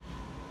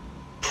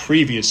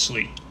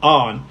previously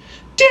on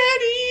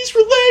Danny's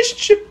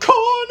Relationship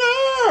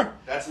Corner.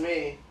 That's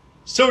me.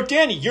 So,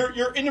 Danny,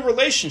 you're in a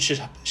relationship,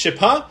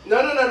 huh?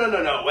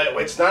 No. Wait,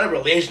 it's not a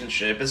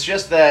relationship. It's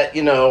just that,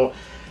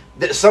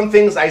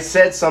 I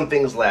said some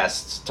things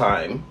last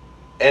time,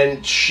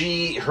 and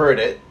she heard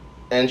it,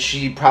 and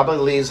she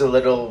probably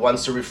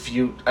wants to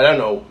refute. I don't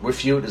know,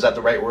 refute, is that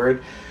the right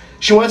word?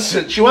 She wants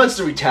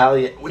to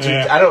retaliate.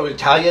 Yeah. I don't know,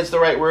 retaliate's the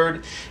right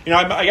word.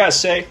 I gotta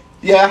say.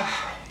 Yeah.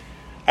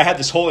 I had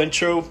this whole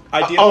intro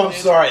idea. I'm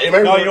sorry.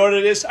 No, you know what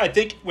it is? I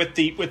think with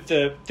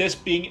this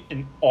being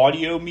an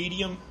audio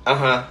medium,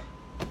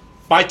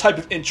 my type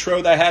of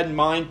intro that I had in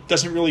mind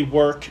doesn't really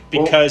work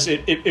because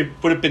it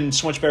would have been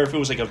so much better if it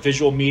was like a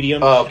visual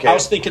medium. Oh, okay. I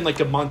was thinking like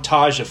a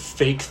montage of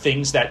fake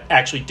things that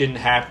actually didn't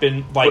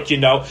happen. Like, there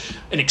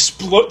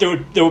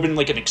would have been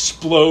like an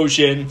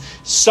explosion.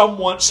 Some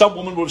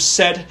woman would have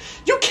said,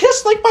 "You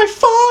kissed like my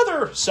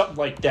father," something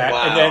like that.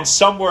 Wow. And then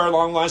somewhere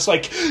along the lines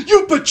like,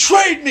 "You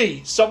betrayed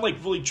me," some like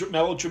really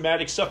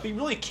melodramatic stuff. You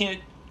really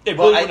can't.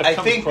 I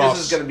think this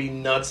is going to be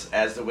nuts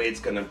as the way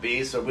it's going to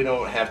be, so we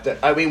don't have to...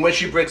 I mean, when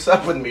she breaks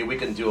up with me, we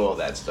can do all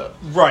that stuff.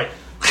 Right.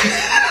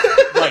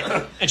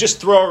 Right. And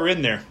just throw her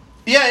in there.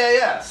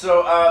 Yeah.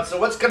 So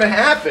what's going to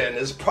happen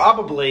is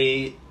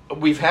probably...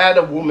 We've had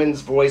a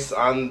woman's voice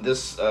on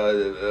this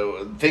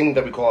thing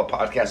that we call a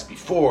podcast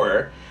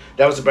before.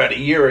 That was about a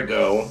year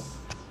ago,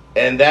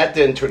 and that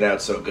didn't turn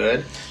out so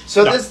good.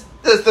 So No.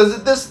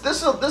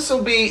 This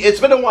will be... It's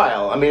been a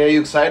while. I mean, are you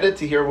excited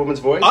to hear a woman's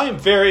voice? I am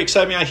very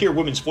excited. I mean, I hear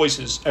women's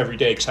voices every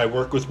day because I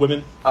work with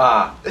women.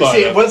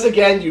 Once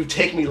again, you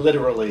take me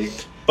literally.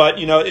 But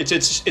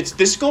this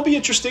is going to be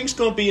interesting. It's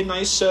going to be a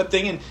nice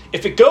thing, and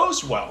if it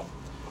goes well,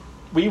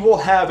 we will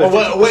have.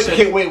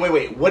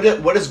 Wait.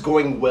 What does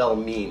going well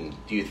mean?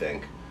 Do you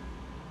think?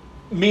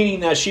 Meaning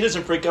that she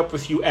doesn't break up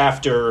with you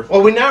after.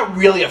 Well, we're not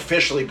really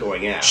officially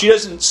going out. She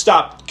doesn't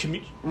stop.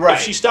 Right.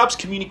 If she stops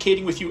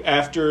communicating with you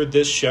after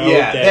this show,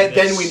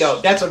 then we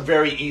know. That's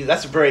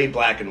very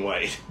black and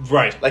white.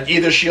 Right. Like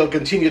either she'll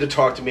continue to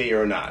talk to me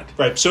or not.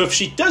 Right. So if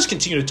she does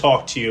continue to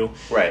talk to you,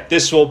 right,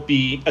 this will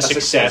be a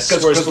success.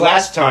 Because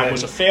last time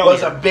was a failure.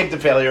 Was a big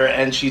failure,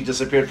 and she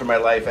disappeared from my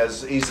life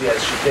as easy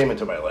as she came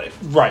into my life.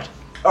 Right.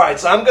 All right.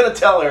 So I'm going to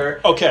tell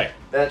her. Okay.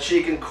 That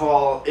she can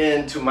call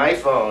into my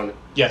phone.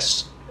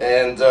 Yes.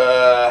 And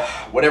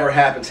whatever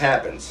happens,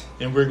 happens.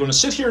 And we're going to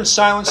sit here in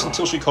silence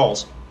until she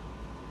calls.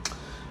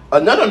 No,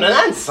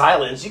 not in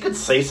silence. You could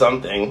say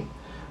something.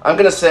 I'm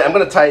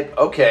gonna type,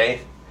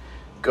 okay,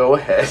 go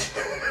ahead.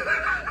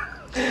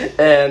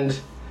 And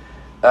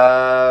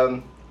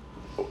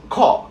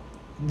call.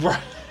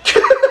 Right.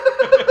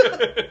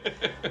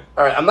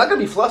 All right, I'm not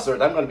gonna be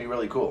flustered. I'm gonna be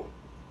really cool.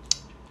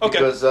 Okay.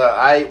 Because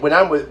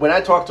when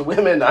I talk to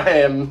women, I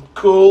am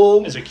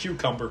cool as a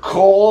cucumber.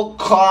 Cool,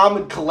 calm,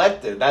 and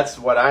collected. That's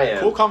what I am.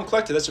 Cool, calm, and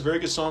collected. That's a very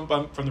good song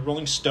from the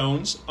Rolling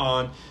Stones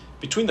on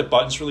Between the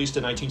Buttons, released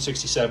in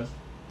 1967.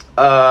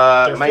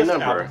 My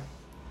number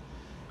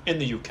in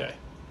the UK.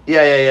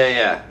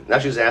 Yeah. Now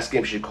she's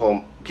asking if she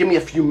call. Give me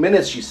a few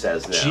minutes. She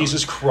says now.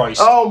 Jesus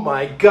Christ! Oh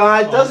my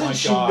God! Doesn't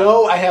she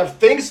know I have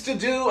things to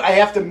do? I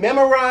have to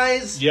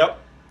memorize. Yep.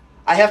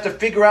 I have to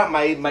figure out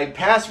my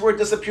password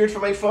disappeared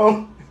from my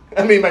phone.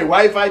 I mean, my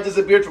Wi-Fi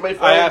disappeared from my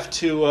phone. I have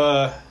to.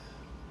 Now,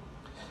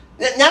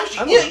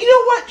 you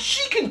know what?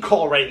 She can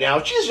call right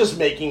now. She's just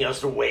making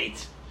us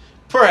wait.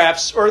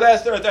 Perhaps, or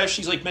that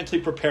she's like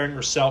mentally preparing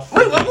herself.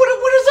 What is that?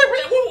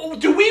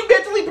 Do we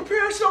mentally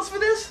prepare ourselves for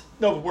this?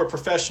 No, but we're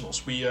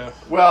professionals. We do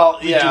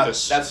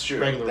this. That's true.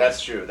 Regularly.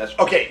 That's true.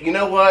 Okay. You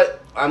know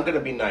what? I'm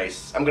gonna be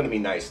nice.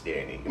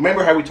 Danny.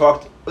 Remember how we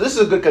talked? Well, this is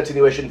a good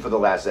continuation for the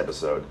last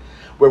episode,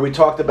 where we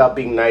talked about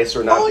being nice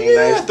or not being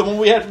nice. The one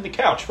we had from the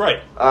couch,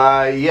 right?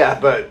 Yeah,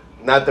 but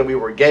not that we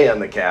were gay on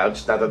the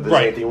couch. Not that there's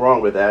anything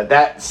wrong with that.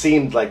 That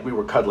seemed like we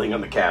were cuddling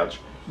on the couch.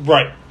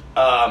 Right.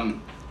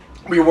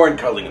 We weren't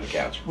cuddling on the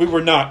couch. We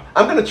were not.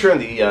 I'm going to turn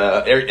the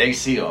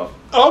AC off.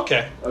 Oh,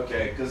 okay.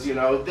 Okay, because,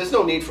 there's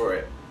no need for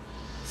it.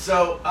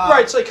 So,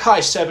 right, it's like high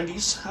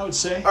 70s, I would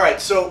say. All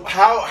right, so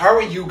how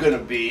are you going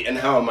to be and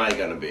how am I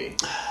going to be?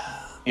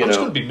 I'm just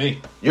going to be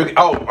me.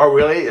 Oh,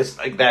 really? It's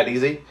like that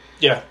easy?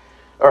 Yeah.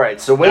 All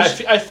right, so when...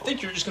 I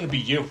think you're just going to be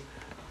you.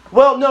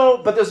 Well, no,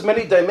 but there's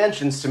many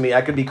dimensions to me.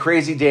 I could be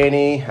crazy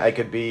Danny. I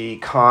could be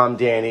calm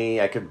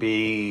Danny. I could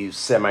be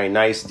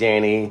semi-nice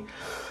Danny.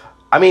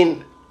 I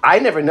mean... I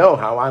never know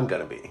how I'm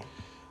going to be.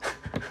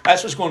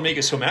 That's what's going to make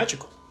it so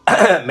magical.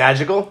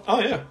 Magical? Oh,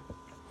 yeah.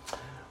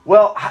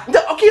 Well,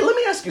 okay, let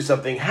me ask you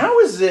something.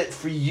 How is it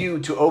for you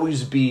to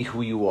always be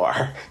who you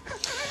are?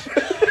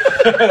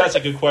 That's a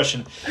good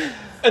question.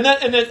 And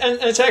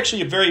it's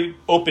actually a very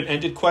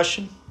open-ended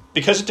question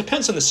because it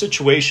depends on the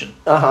situation.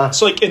 Uh-huh.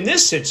 So, like, in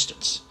this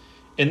instance,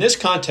 in this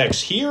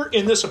context, here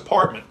in this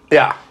apartment,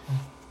 yeah,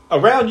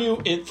 around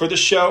you for this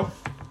show,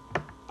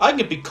 I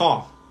can be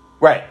calm.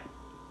 Right.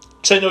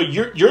 Because I know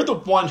you're the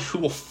one who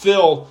will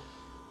fill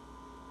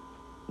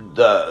I'm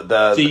going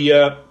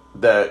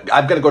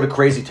to go to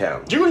Crazy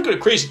Town. You're going to go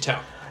to Crazy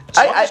Town.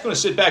 So I'm just going to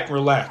sit back and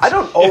relax. I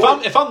don't.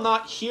 If I'm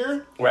not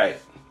here, right,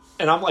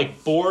 and I'm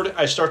like bored,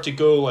 I start to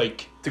go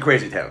like To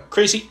Crazy Town.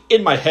 crazy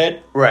in my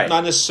head. Right.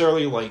 Not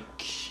necessarily like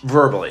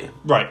Verbally.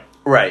 right.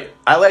 Right.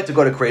 I like to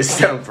go to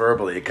Crazy Town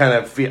verbally. It kind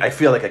of I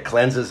feel like it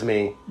cleanses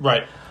me.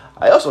 Right.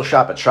 I also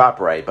shop at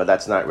ShopRite, but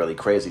that's not really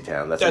Crazy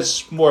Town.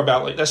 That's more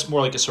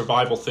like a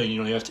survival thing.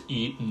 You know, you have to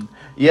eat and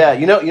Yeah,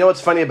 you know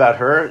what's funny about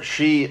her?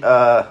 She,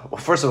 well,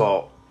 first of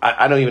all,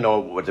 I don't even know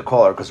what to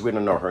call her because we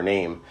don't know her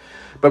name,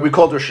 but we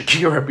called her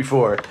Shakira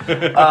before.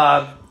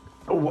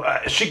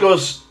 She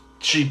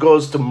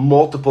goes to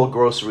multiple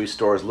grocery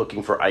stores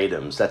looking for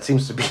items. That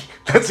seems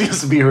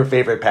to be her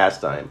favorite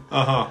pastime.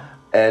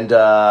 And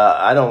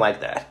I don't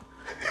like that.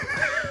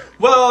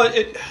 well,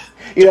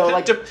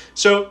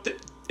 So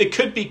it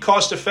could be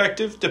cost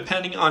effective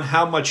depending on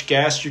how much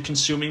gas you're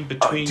consuming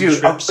between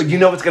trips. You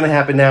know what's going to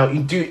happen now?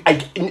 You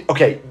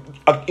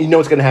know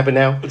what's going to happen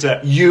now? What's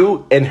that?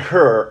 You and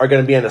her are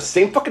going to be on the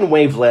same fucking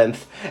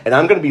wavelength, and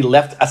I'm going to be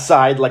left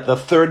aside like the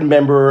third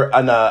member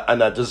on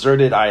a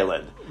deserted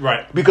island.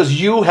 Right.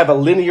 Because you have a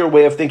linear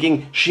way of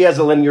thinking, she has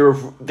a linear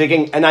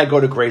thinking, and I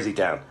go to Crazy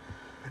Town.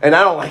 And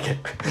I don't like it.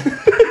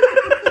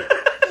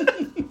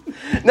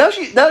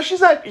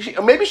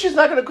 Maybe she's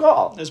not going to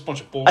call. That's a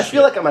bunch of bullshit. I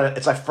feel like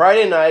it's like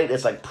Friday night,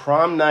 it's like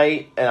prom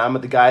night, and I'm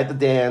the guy at the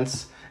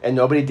dance, and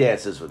nobody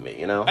dances with me,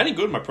 you know? I didn't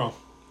go to my prom.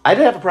 I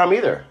didn't have a prom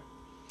either.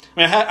 I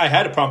mean, I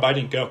had a prom, but I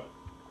didn't go.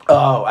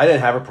 Oh, I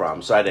didn't have a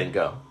prom, so I didn't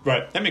go.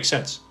 Right. That makes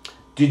sense.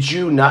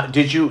 You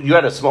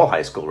had a small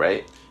high school,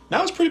 right?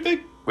 That was pretty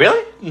big.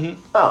 Really?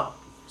 Mm-hmm. Oh.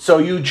 So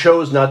you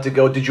chose not to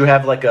go. Did you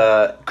have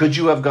could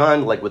you have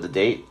gone like with a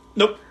date?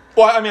 Nope.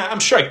 Well, I mean, I'm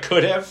sure I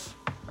could have.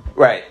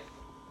 Right.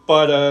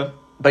 But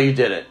you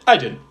didn't. I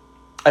didn't.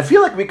 I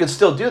feel like we could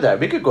still do that.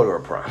 We could go to a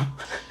prom.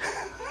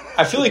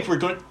 I feel like we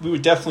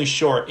would definitely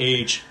show our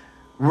age.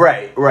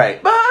 Right.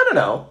 But I don't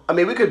know. I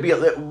mean, we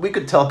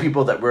could tell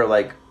people that we're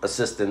like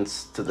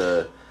assistants to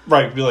the.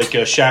 Right, be like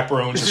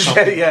chaperones or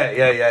something.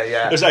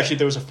 Yeah.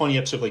 There was a funny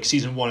episode of like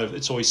season 1 of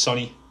It's Always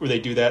Sunny where they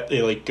do that.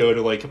 They like go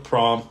to like a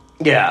prom.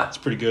 Yeah. It's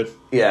pretty good.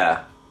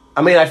 Yeah.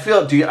 I mean, I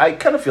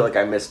kind of feel like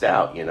I missed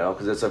out, you know,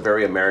 because it's a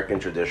very American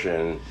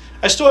tradition.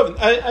 I still haven't.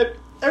 I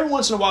every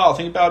once in a while I'll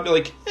think about it, be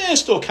like, I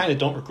still kind of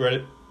don't regret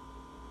it.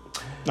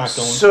 Not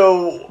going.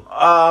 So,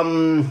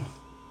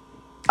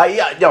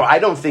 I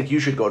don't think you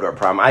should go to a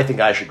prom. I think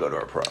I should go to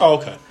a prom. Oh,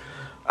 okay.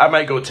 I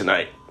might go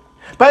tonight.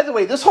 By the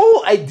way, this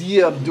whole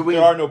idea of doing...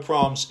 There are no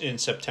proms in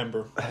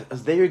September.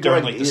 There you go.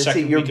 Like,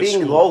 You're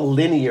being all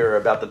linear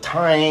about the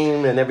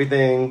time and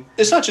everything.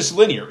 It's not just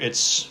linear.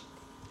 It's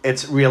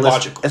realistic.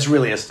 Logical. It's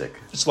realistic.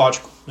 It's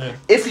logical. Yeah.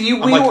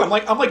 I'm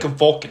like a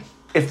Vulcan.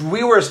 If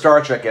we were a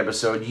Star Trek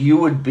episode, you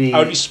would be... I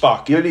would be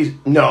Spock. You would be...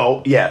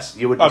 No, yes,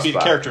 you would be Spock. I'd be the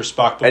character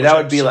Spock. And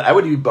I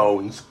would be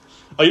Bones.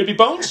 Oh, you'd be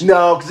Bones?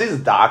 No, because he's a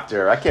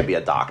doctor. I can't be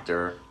a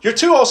doctor. You're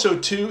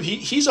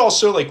he's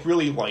also like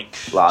really like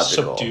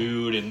logical,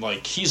 subdued, and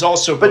like he's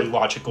also really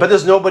logical. But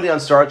there's nobody on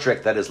Star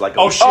Trek that is like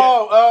oh shit.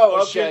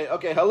 Okay, shit.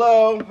 Okay.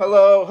 Hello. Hi.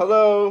 Hello.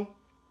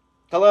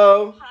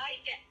 Hello.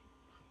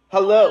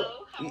 How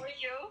are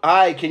you?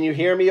 Hi, can you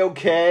hear me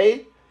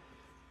okay?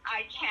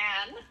 I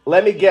can.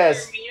 Let me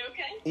guess. Can you hear me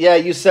okay? Yeah,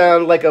 you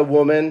sound like a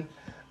woman.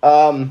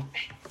 Thank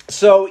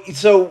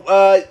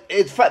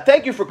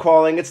you for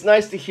calling. It's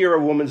nice to hear a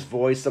woman's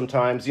voice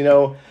sometimes, you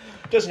know.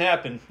 It doesn't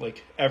happen,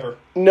 like, ever.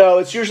 No,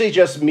 it's usually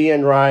just me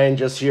and Ryan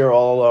just here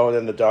all alone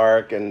in the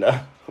dark and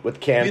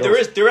with candles. I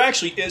mean, there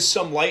actually is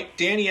some light.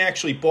 Danny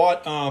actually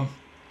bought a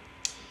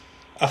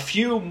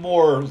few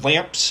more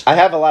lamps. I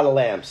have a lot of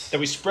lamps. That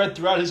we spread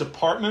throughout his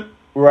apartment.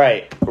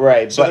 Right.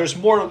 So there's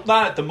more,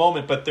 not at the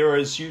moment, but there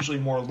is usually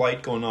more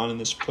light going on in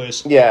this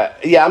place. Yeah,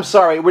 I'm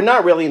sorry. We're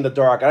not really in the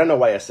dark. I don't know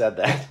why I said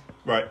that.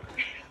 Right.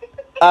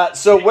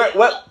 So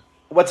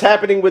what's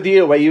happening with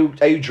you? Are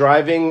you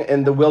driving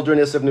in the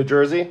wilderness of New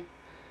Jersey?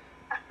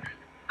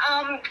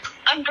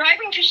 I'm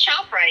driving to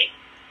ShopRite.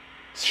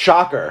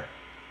 Shocker.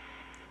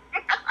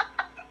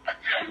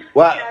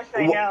 What? Yes,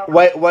 I know.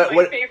 What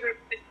Favorite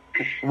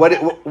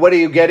are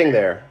you getting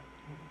there?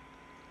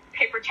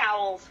 paper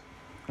towels.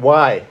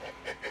 Why?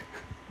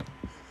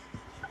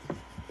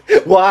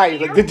 Why?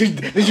 Like,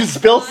 did you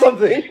spill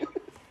something?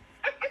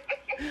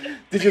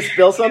 Did you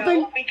spill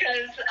something? No,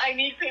 because I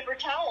need paper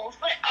towels.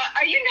 But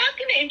are you not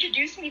going to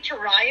introduce me to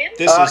Ryan?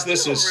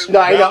 This is. No,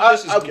 I know.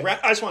 Okay.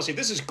 I just want to say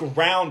this is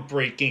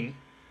groundbreaking.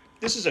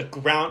 This is a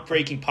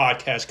groundbreaking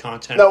podcast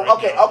content. No,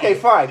 right okay,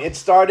 fine. It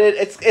started.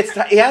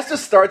 It has to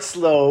start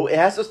slow. It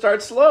has to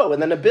start slow, and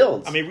then it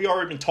builds. I mean, we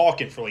already been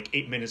talking for like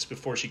 8 minutes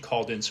before she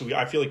called in, so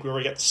I feel like we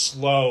already got the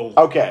slow.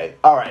 Okay,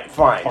 all right,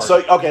 fine. part. So,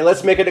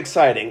 let's make it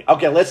exciting.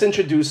 Okay, let's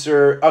introduce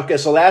her. Okay,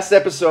 so last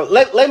episode,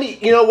 let me.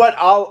 You know what?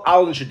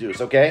 I'll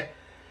introduce. Okay.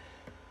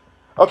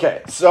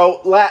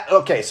 So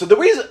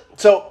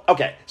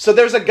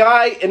there's a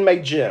guy in my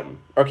gym.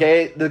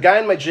 Okay, the guy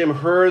in my gym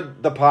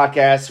heard the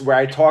podcast where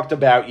I talked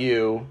about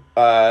you.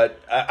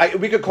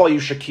 We could call you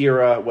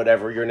Shakira,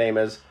 whatever your name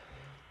is.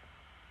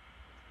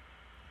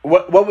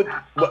 What would?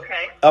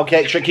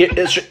 Okay, Shakira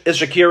is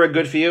Shakira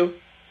good for you?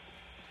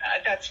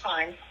 That's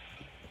fine.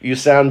 You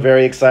sound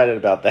very excited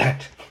about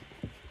that.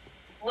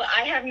 Well,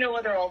 I have no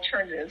other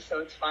alternative, so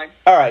it's fine.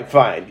 All right,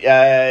 fine.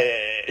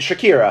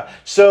 Shakira.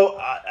 So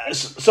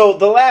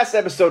the last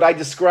episode, I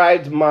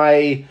described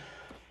my,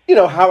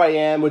 how I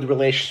am with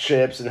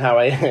relationships and how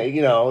I,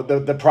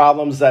 the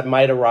problems that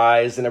might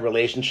arise in a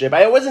relationship.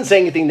 I wasn't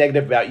saying anything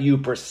negative about you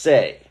per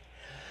se.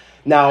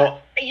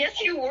 Now,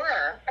 yes, you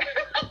were.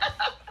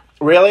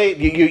 really?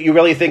 You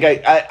really think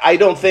I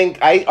don't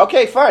think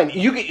okay, fine.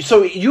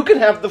 You can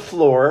have the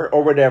floor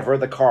or whatever,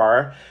 the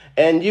car,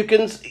 and you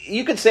can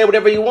say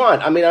whatever you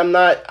want. I mean, I'm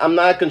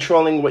not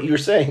controlling what you're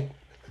saying.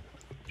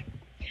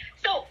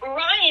 So,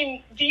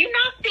 Ryan, do you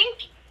not think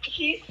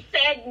he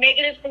said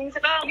negative things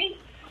about me?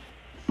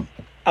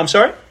 I'm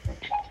sorry?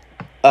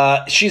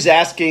 She's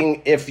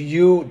asking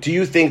do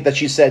you think that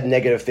she said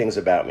negative things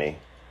about me?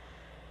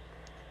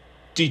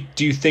 Do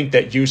you think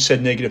that you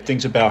said negative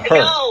things about her?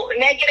 No,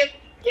 negative,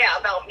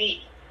 about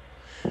me.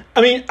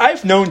 I mean,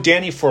 I've known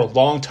Danny for a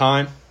long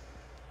time.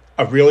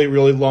 A really,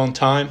 really long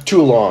time.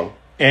 Too long.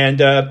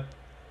 And I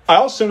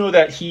also know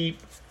that he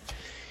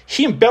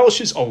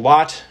embellishes a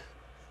lot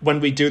when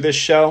we do this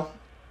show.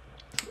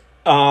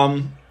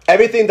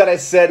 Everything that I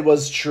said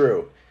was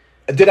true.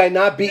 Did I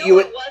not beat you?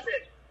 It wasn't.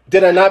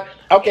 Did I not?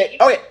 Okay.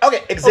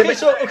 Exhibit.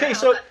 So you have a.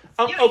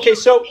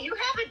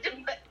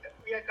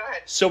 Yeah, go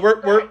ahead. So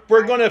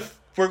we're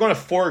gonna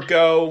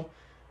forego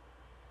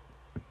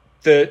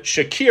the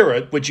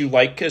Shakira. Would you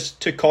like us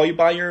to call you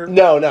by your?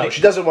 No.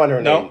 She doesn't want her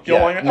name. No, you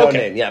don't want her. No Okay.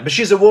 name. Yeah, but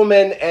she's a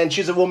woman, and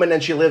she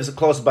lives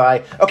close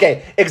by.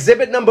 Okay.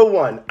 Exhibit number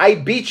 1. I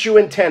beat you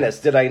in tennis.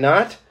 Did I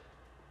not?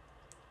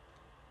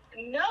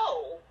 No.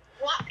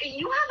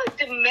 You have a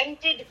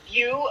demented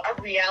view of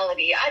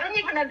reality. I don't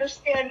even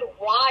understand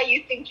why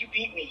you think you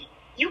beat me.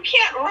 You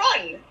can't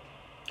run.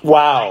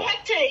 Wow. I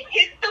had to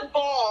hit the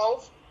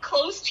balls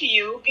close to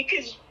you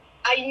because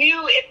I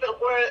knew if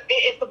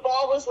the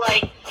ball was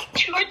like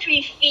 2 or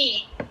 3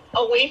 feet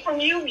away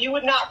from you, you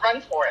would not run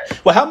for it.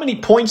 Well, how many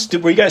points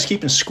were you guys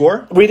keeping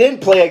score? We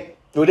didn't play.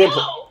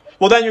 No.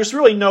 Well, then there's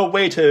really no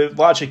way to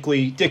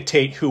logically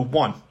dictate who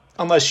won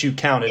unless you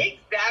counted.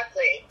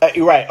 Exactly.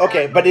 Right,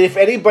 okay, but if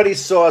anybody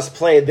saw us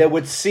play, they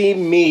would see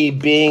me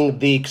being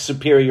the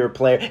superior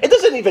player. It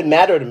doesn't even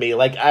matter to me.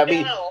 Like, I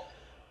mean... No. All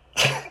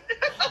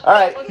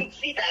right. I wouldn't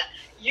see that.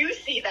 You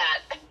see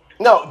that.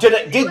 No,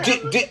 did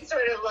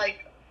sort of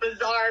like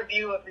bizarre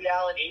view of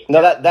reality.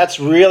 No, that's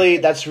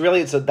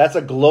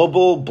a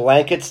global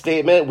blanket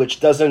statement which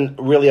doesn't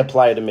really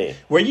apply to me.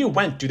 Where you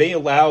went, do they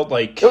allow,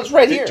 like... It was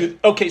right here.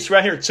 Okay, so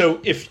right here.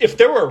 So if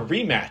there were a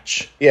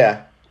rematch...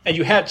 Yeah. And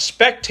you had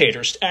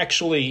spectators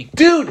actually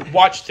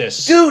watch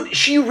this. Dude,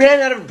 she ran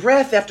out of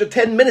breath after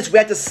 10 minutes. We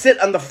had to sit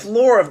on the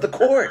floor of the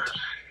court.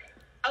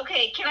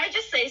 Okay, can I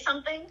just say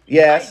something?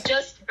 Yes. I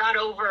just got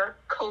over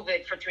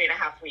COVID for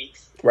 3.5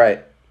 weeks.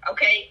 Right.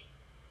 Okay?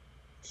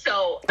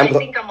 So I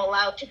think I'm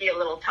allowed to be a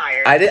little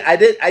tired. I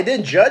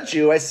didn't judge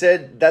you. I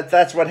said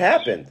that's what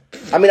happened.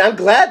 I mean, I'm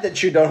glad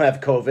that you don't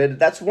have COVID.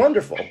 That's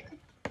wonderful.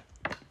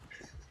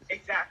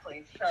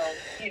 Exactly. So,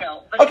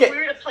 but Okay. if we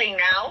were to play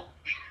now,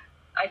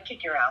 I'd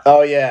kick your ass.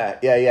 Oh yeah.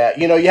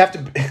 You have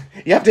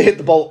to hit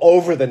the ball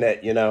over the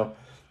net.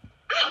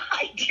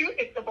 I do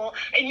hit the ball,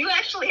 and you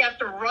actually have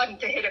to run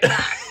to hit it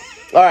back.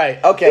 All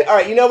right. Okay. All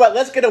right. You know what?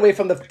 Let's get away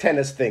from the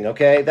tennis thing.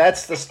 Okay.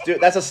 That's a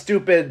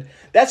stupid.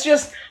 That's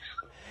just.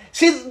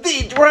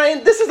 See,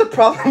 Ryan. This is the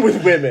problem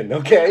with women.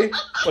 Okay.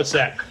 What's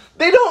that?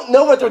 They don't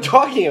know what they're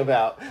talking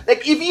about.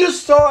 Like, if you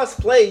saw us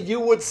play, you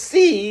would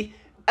see.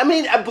 I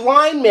mean, a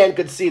blind man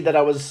could see that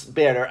I was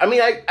better. I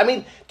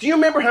mean, do you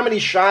remember how many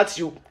shots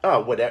you... Oh,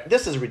 whatever.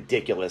 This is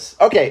ridiculous.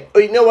 Okay,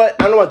 you know what?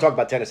 I don't want to talk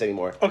about tennis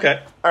anymore.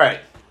 Okay. All right.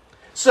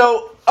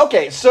 So,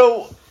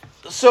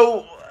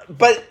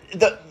 but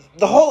the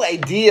whole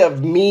idea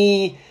of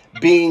me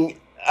being...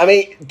 I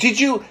mean, did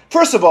you...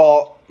 First of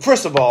all,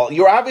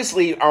 you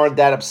obviously aren't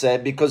that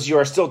upset because you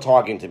are still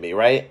talking to me,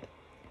 right?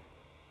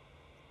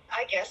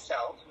 I guess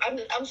so.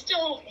 I'm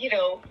still,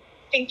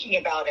 thinking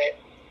about it.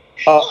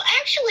 Well,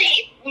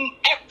 actually,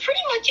 pretty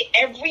much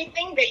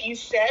everything that you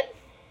said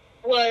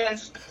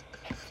was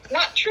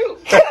not true.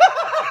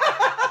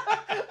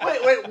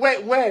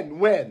 Wait,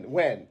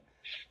 when?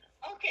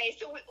 Okay,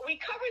 so we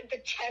covered the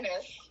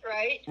tennis,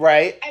 right?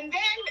 Right. And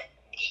then,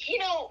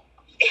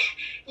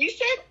 you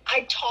said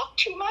I talk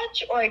too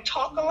much or I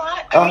talk a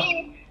lot. I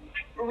mean,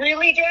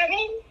 really,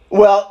 Danny?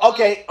 Well,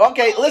 okay,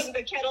 listen.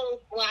 The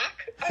kettle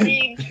black? I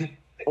mean...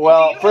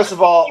 Well, first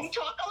of all... You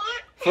talk a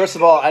lot? First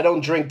of all, I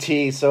don't drink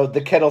tea, so the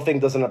kettle thing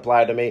doesn't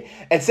apply to me.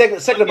 And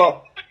second of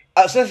all,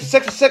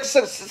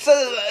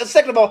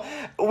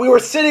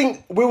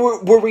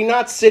 were we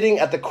not sitting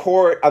at the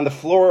court on the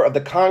floor of the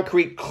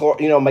concrete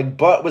court? My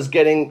butt was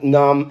getting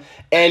numb,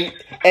 and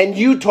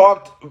you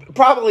talked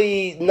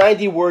probably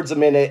 90 words a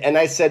minute, and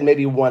I said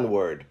maybe 1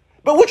 word,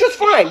 but which was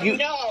fine.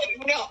 No,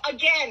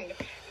 again,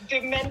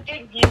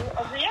 demented view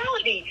of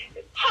reality.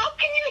 How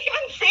can you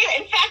even say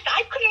it? In fact,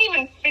 I couldn't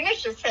even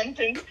finish a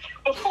sentence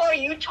before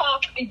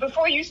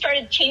you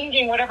started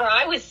changing whatever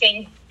I was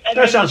saying. And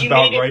that sounds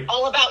about made right. It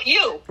all about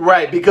you.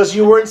 Right, because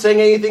you weren't saying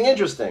anything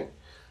interesting.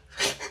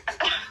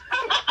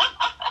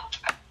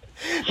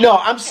 No,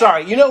 I'm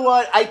sorry. You know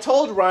what? I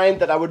told Ryan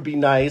that I would be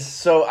nice,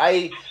 so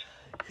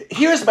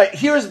here's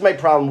my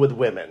problem with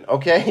women,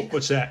 okay?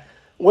 What's that?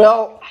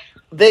 Well,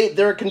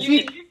 they're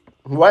confused.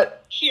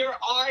 What? Here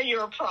are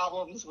your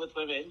problems with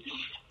women.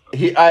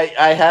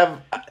 I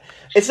have.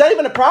 It's not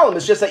even a problem.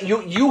 It's just that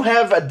you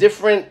have a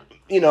different,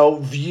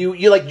 view.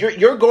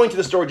 You're going to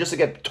the store just to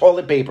get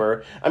toilet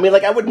paper. I mean,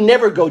 like, I would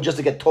never go just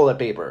to get toilet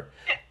paper.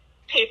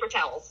 Paper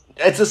towels.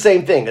 It's the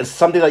same thing. It's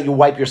something that you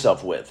wipe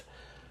yourself with.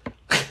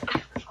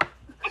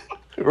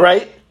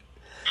 Right?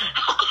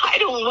 I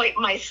don't wipe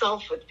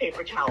myself with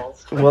paper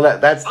towels. Well,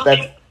 that's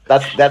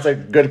a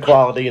good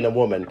quality in a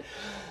woman.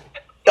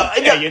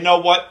 Yeah, you know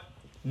what?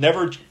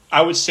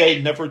 I would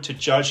say never to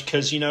judge,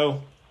 because,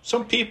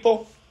 some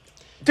people,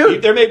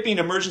 dude, there may be an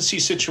emergency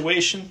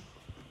situation,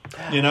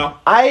 look,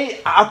 I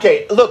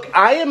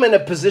am in a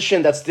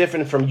position that's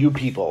different from you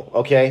people,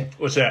 okay?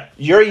 What's that?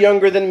 You're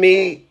younger than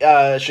me.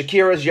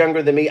 Shakira's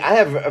younger than me. I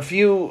have a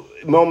few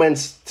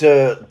moments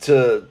to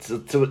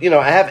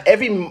I have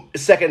every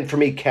second for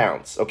me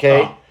counts,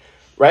 okay?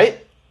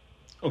 Right?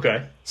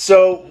 Okay.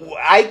 So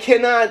I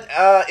cannot,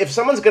 if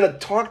someone's going to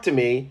talk to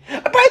me,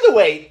 by the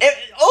way,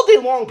 all day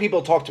long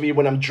people talk to me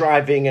when I'm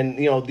driving, and,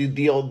 the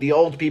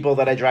old people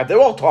that I drive, they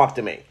all talk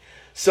to me.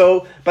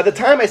 So by the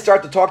time I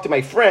start to talk to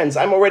my friends,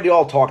 I'm already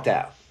all talked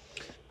out.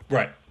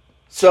 Right.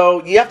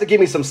 So you have to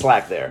give me some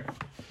slack there.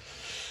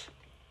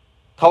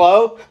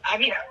 Hello? I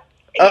mean,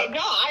 no,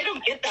 I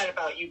don't get that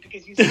about you,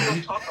 because you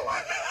still talk a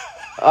lot.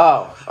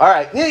 Oh, all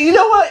right. You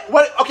know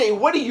what? Okay,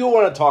 what do you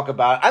want to talk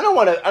about? I'm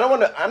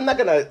not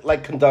going to,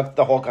 conduct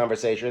the whole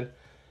conversation.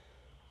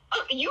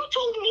 You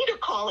told me to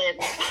call in.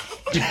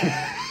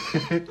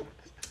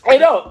 I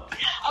know.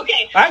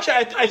 Okay. Actually,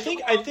 I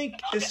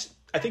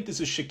think this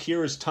is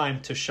Shakira's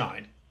time to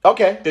shine.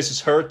 Okay. This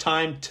is her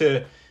time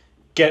to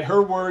get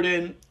her word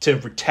in, to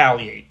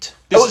retaliate.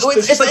 This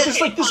is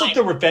like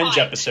the revenge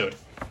episode.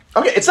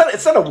 Okay, it's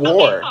not a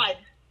war.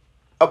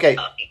 Okay,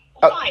 fine.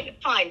 Okay.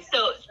 Fine.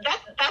 So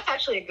that's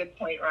actually a good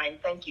point, Ryan.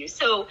 Thank you.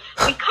 So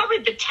we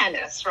covered the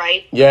tennis,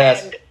 right?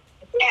 Yes.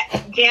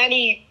 And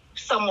Danny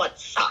somewhat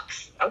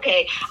sucks.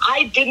 Okay,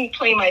 I didn't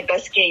play my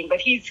best game,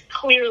 but he's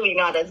clearly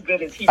not as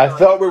good as he. I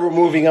thought we were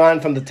moving on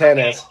from the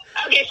tennis.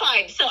 Okay,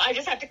 fine. So I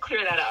just have to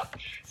clear that up.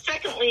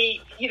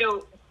 Secondly,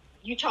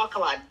 you talk a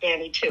lot,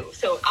 Danny, too.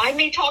 So I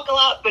may talk a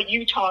lot, but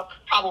you talk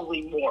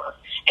probably more.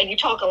 And you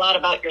talk a lot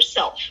about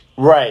yourself.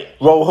 Right.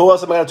 Well, who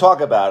else am I going to talk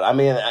about? I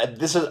mean,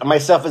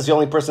 myself is the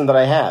only person that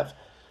I have.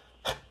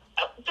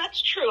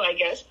 That's true, I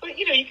guess. But,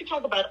 you can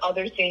talk about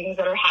other things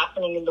that are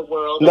happening in the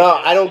world. No,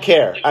 I don't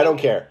care. I don't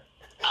care.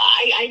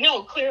 I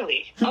know,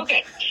 clearly.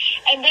 Okay.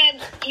 And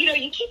then,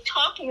 you keep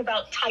talking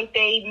about type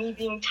A, me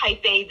being type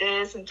A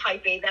this and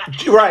type A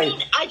that. Right.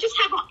 I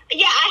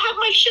have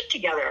my shit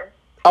together.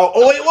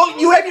 Oh, wait, well,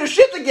 you have your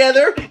shit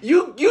together.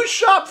 You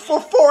shop for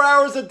 4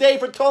 hours a day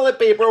for toilet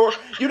paper. Or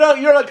you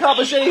don't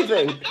accomplish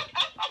anything.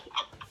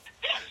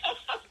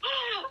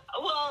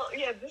 Well,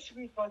 yeah, this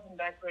week wasn't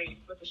that great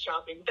with the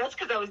shopping. That's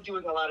because I was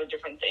doing a lot of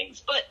different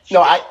things. But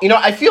no,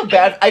 I feel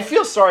bad. I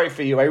feel sorry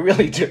for you. I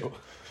really do.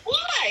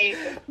 Why?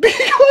 Because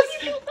you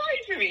feel sorry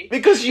for me.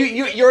 Because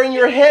you're in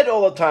your head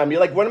all the time. You're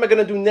like, what am I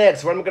going to do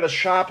next? What am I going to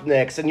shop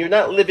next? And you're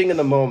not living in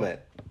the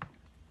moment.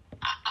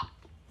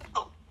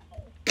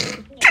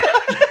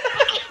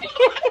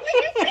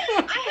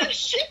 I have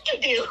shit to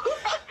do.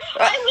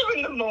 I live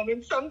in the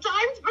moment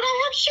sometimes, but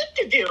I have shit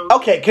to do.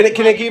 Okay,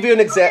 can I give you an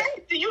example?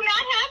 Okay. Do you not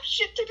have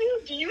shit to do?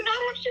 Do you not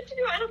have shit to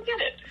do? I don't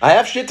get it. I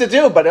have shit to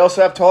do, but I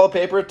also have toilet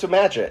paper to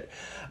match it.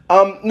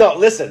 No,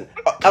 listen.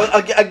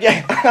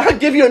 I'll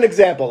give you an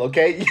example,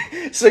 okay?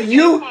 So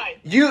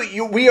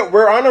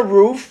we're on a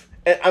roof.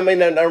 I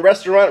mean, a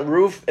restaurant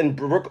roof in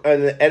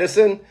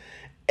Edison.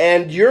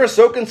 And you're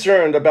so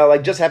concerned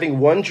about, just having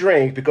one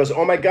drink because,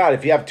 oh, my God,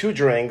 if you have two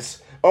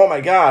drinks, oh, my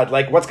God,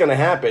 what's going to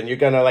happen? You're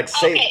going to,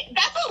 say... Okay,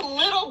 that's a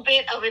little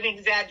bit of an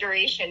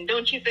exaggeration,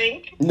 don't you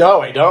think?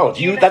 No, I don't.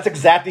 That's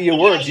exactly your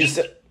words. You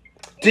said...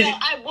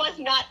 I was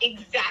not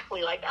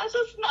exactly like that. I was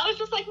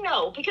just like,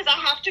 no, because I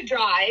have to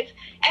drive,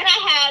 and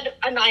I had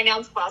a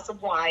 9-ounce glass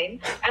of wine,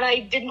 and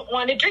I didn't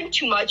want to drink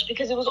too much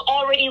because it was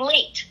already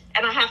late,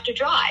 and I have to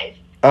drive.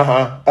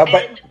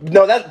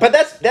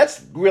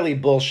 That's really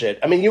bullshit.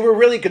 I mean, you were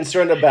really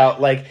concerned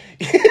about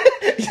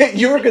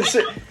you were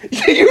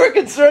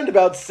concerned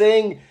about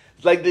saying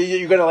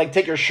you're gonna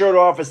take your shirt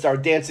off and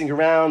start dancing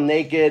around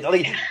naked.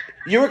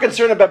 You were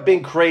concerned about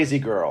being crazy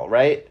girl,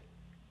 right?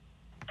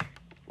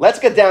 Let's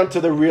get down to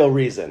the real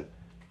reason.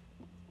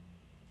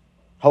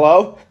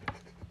 Hello?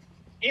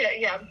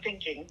 Yeah, I'm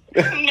thinking.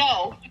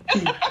 No.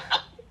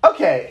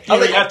 Okay.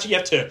 You have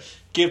to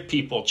give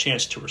people a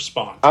chance to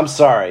respond. I'm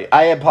sorry.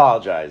 I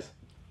apologize.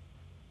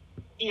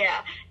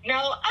 Yeah. No,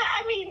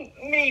 I mean,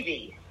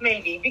 maybe.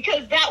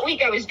 Because that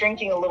week I was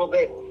drinking a little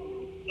bit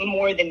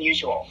more than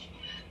usual.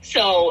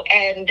 So,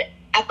 and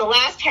at the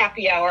last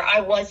happy hour, I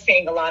was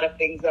saying a lot of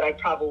things that I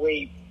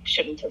probably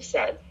shouldn't have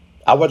said.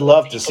 I would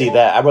love to see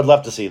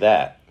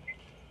that.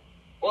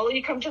 Well,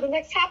 you come to the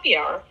next happy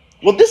hour.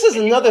 Well, this is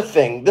another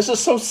thing. This is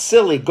so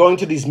silly. Going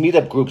to these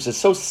meetup groups is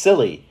so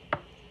silly.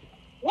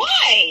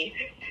 Why?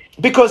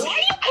 Because Why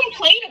do you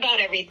complain about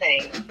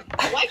everything?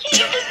 Why can't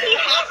you just be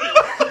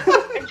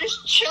happy and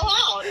just chill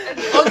out? And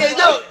okay,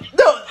 no,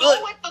 go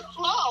with the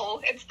flow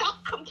and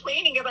stop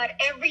complaining about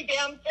every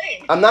damn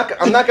thing. I'm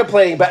not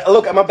complaining, but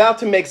look, I'm about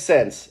to make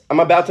sense.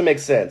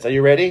 Are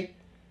you ready?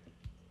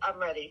 I'm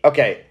ready.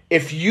 Okay,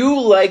 if you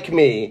like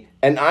me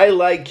and I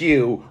like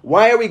you,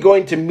 why are we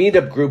going to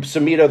meetup groups to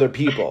meet other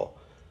people?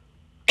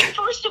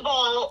 First of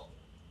all,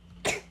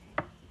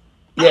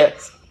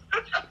 yes.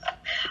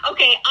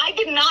 okay, I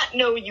did not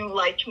know you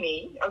like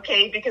me,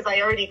 okay, because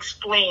I already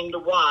explained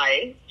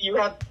why. You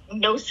have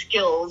no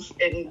skills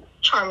in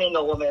charming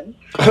a woman.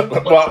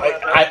 Well,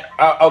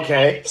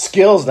 okay,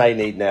 skills I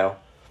need now.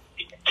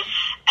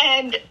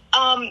 And,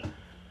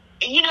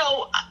 you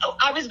know,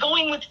 I was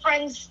going with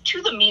friends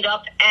to the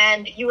meetup,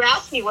 and you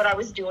asked me what I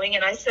was doing,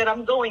 and I said,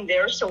 I'm going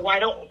there, so why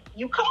don't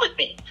you come with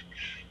me?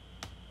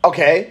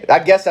 Okay, I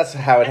guess that's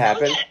how it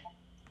happened.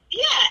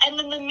 Yeah, and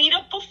then the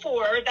meetup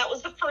before, that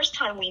was the first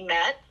time we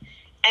met.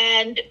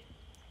 And,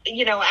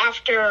 you know,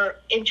 after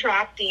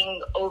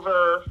interacting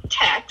over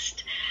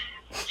text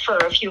for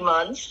a few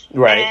months.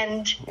 Right.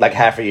 And like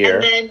half a year.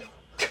 And then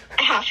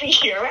half a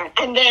year.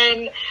 And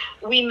then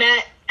we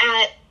met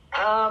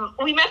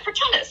for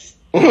tennis.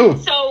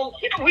 So,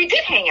 you know, we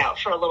did hang out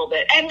for a little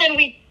bit. And then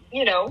we,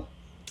 you know.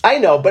 I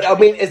know, but I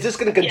mean, is this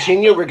going to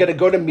continue? Yeah. We're going to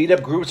go to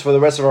meetup groups for the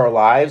rest of our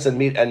lives and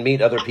meet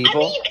other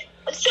people? I mean,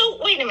 so,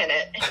 wait a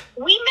minute.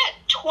 We met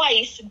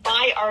twice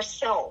by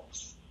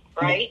ourselves.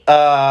 Right?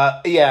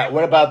 Yeah.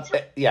 What about,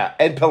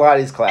 and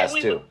Pilates class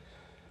too.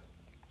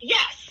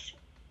 Yes.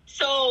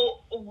 So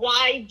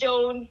why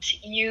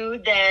don't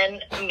you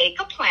then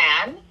make a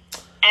plan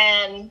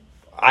and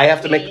I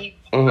have to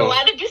go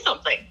out and do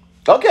something?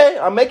 Okay,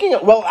 I'm making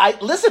it. Well,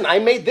 I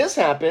made this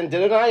happen,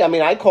 didn't I? I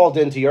mean, I called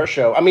into your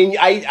show. I mean,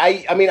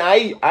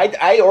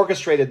 I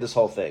orchestrated this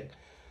whole thing.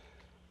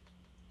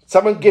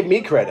 Someone give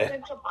me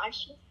credit.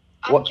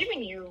 I'm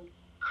giving you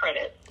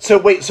credit. So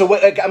wait,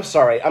 I'm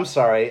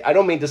sorry. I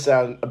don't mean to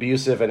sound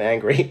abusive and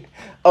angry.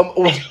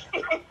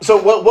 So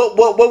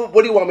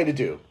what do you want me to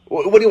do?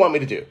 What do you want me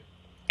to do?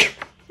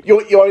 You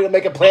want me to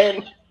make a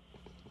plan?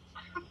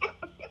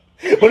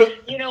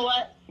 You know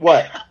what?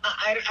 What?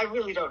 I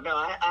really don't know.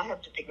 I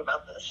have to think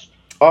about this.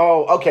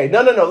 Oh, okay.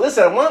 No.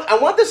 Listen, I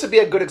want this to be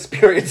a good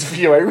experience for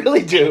you. I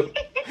really do.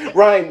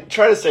 Ryan,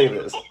 try to say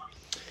this.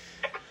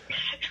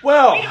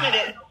 Well, wait a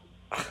minute.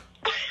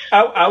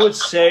 I would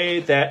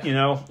say that, you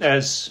know,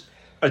 as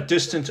a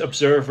distant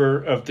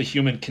observer of the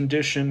human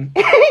condition,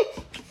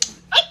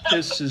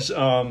 this is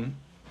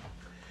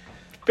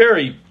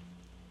very.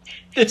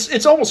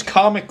 It's almost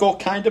comical,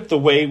 kind of the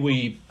way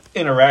we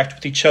interact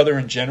with each other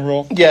in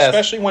general. Yes.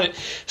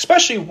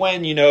 Especially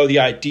when you know the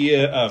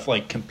idea of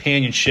like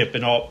companionship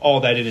and all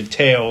that it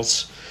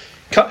entails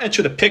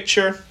enter the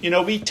picture. You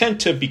know, we tend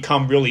to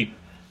become really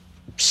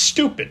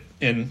stupid.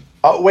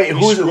 Oh wait,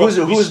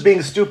 who's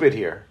being stupid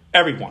here?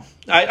 Everyone.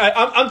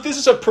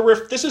 This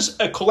is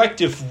a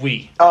collective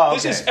we. Oh, okay.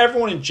 This is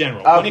everyone in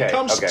general. Okay, when it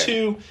comes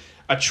to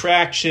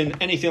attraction,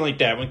 anything like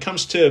that, when it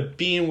comes to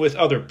being with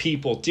other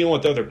people, dealing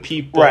with other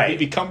people, right. we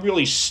become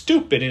really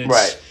stupid. And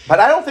right. But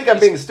I don't think I'm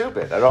being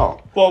stupid at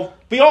all. Well,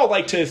 we all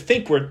like to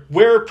think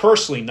we're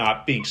personally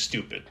not being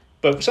stupid.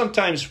 But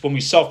sometimes when we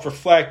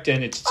self-reflect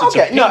and it's a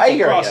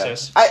painful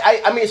process.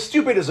 I mean,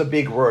 stupid is a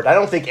big word. I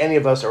don't think any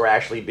of us are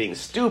actually being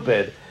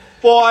stupid.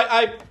 Well,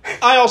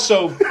 I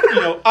also,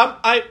 you know,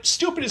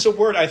 stupid is a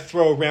word I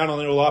throw around. I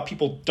know a lot of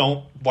people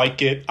don't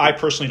like it. I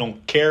personally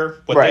don't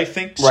care what they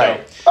think.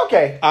 Right. So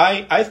okay.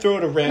 I throw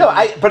it around. No,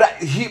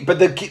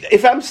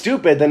 if I'm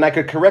stupid, then I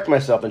could correct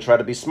myself and try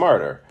to be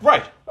smarter.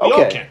 Right. We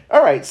okay. all can.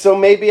 All right. So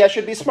maybe I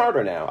should be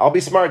smarter now. I'll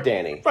be smart,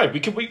 Danny. Right.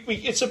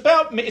 It's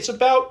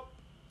about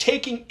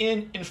taking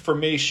in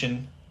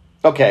information.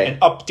 Okay.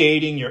 And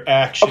updating your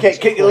actions. Okay.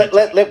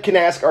 Can I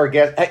ask our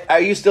guest?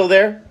 Are you still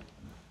there?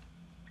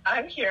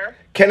 I'm here.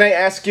 Can I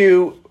ask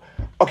you,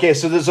 okay,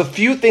 so there's a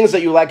few things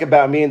that you like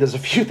about me and there's a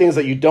few things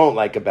that you don't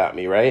like about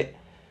me, right?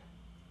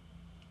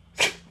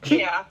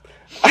 Yeah.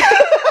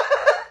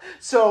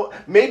 So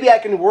maybe I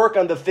can work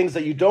on the things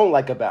that you don't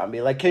like about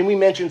me. Like, can we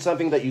mention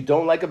something that you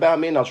don't like about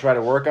me and I'll try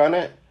to work on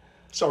it?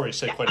 It's already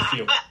said quite a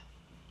few.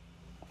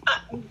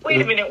 Wait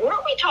a minute.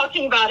 Weren't we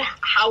talking about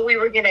how we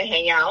were going to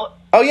hang out?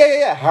 Oh,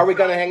 yeah. How are we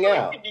going to hang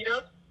out?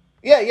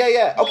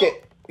 Yeah.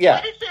 Okay, yeah.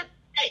 What is it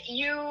that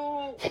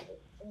you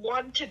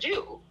want to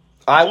do?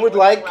 I would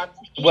like. Well,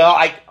 do you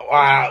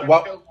want to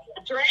go for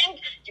a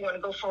drink? Do you want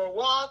to go for a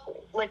walk?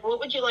 Like, what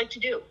would you like to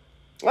do?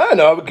 I don't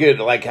know. We could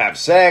have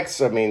sex.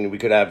 I mean, we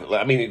could have.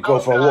 Go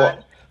for a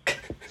walk.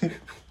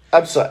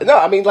 I'm sorry. No,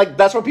 I mean,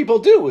 that's what people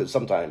do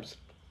sometimes.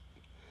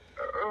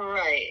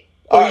 Right.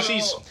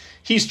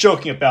 He's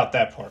joking about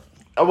that part.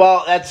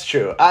 Well, that's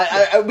true.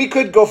 We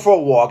could go for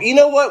a walk. You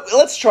know what?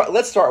 Let's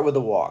start with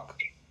a walk.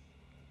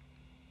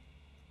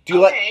 Do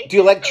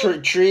you like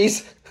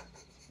trees?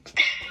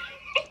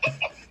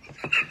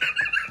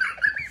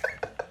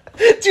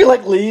 Do you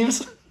like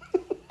leaves?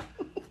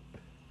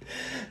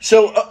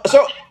 So all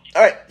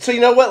right. So you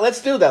know what?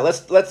 Let's do that.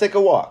 Let's take a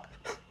walk.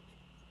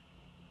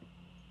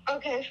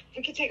 Okay.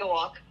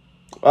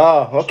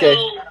 Oh, okay.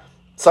 So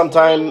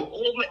Sometime.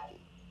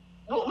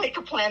 we'll make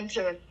a plan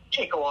to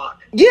take a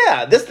walk.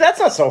 Yeah, that's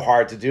not so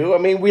hard to do. I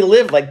mean, we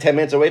live like 10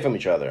 minutes away from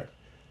each other.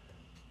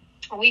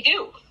 We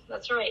do.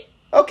 That's right.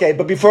 Okay,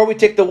 but before we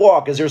take the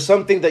walk, is there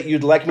something that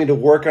you'd like me to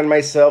work on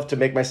myself to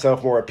make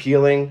myself more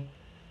appealing?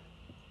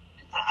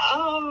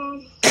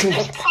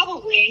 There's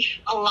probably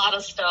a lot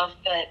of stuff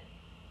that,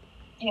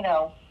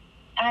 I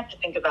have to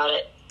think about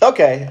it.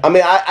 Okay. I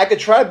mean, I could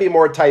try to be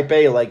more type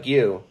A like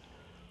you.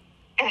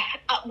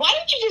 Why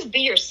don't you just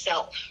be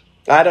yourself?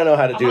 I don't know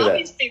how to do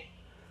that.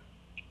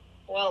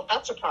 Well,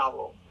 that's a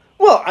problem.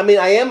 Well, I mean,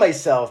 I am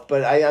myself,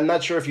 but I'm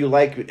not sure if you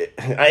like it.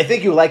 I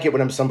think you like it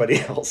when I'm somebody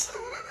else.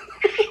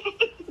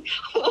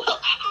 Well,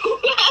 who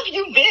have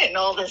you been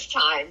all this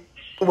time?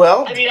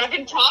 Well, I mean, I've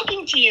been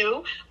talking to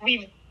you.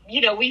 We've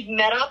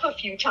met up a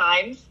few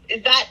times.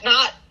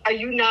 Are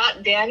you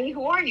not Danny?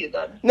 Who are you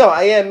then? no,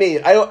 I am me.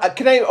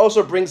 Can I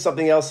also bring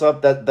something else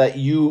up that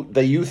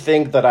you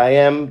think that I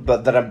am,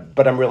 but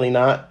I'm really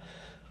not?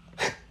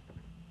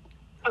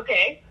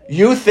 Okay.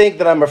 You think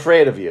that I'm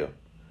afraid of you.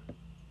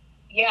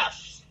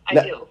 Yes, I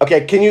do.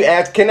 Okay,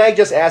 can I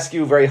just ask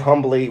you very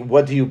humbly,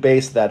 what do you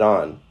base that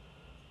on?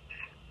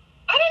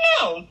 I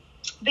don't know.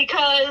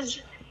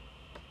 Because,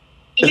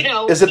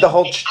 Is it the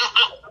whole...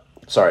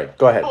 Sorry,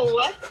 go ahead. Oh,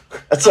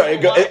 what? Sorry,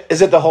 What?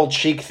 Is it the whole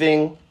cheek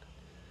thing?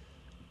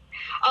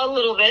 A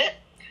little bit.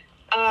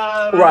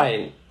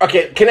 Ryan.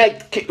 Okay,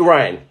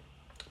 Ryan,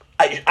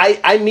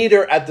 I meet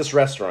her at this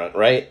restaurant,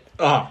 right?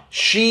 Uh-huh.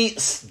 She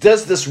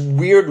does this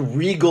weird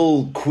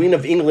regal Queen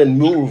of England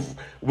move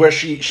where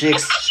she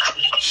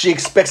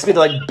expects me to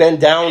like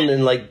bend down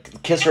and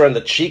like kiss her on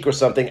the cheek or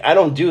something. I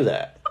don't do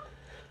that.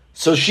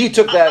 So she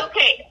took that.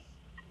 Okay.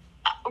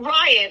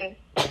 Ryan,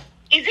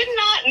 is it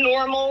not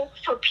normal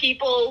for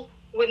people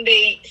when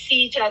they see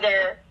each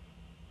other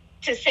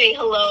to say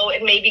hello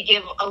and maybe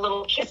give a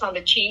little kiss on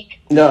the cheek?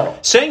 No.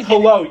 Saying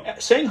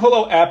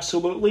hello,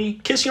 absolutely.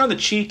 Kissing on the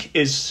cheek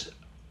is,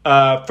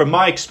 from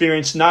my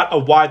experience, not a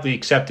widely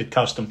accepted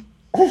custom.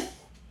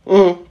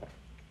 Mm-hmm.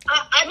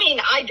 I mean,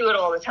 I do it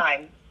all the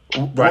time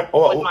Right.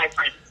 with my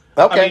friends.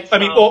 Okay.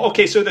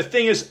 Okay, so the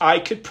thing is, I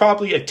could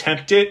probably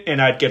attempt it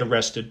and I'd get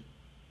arrested.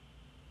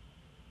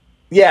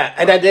 Yeah,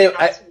 and I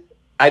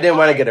didn't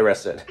want to get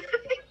arrested.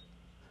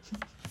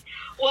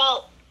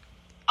 Well,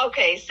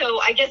 okay, so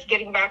I guess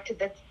getting back to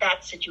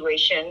that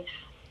situation,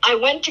 I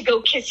went to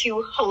go kiss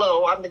you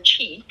hello on the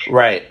cheek.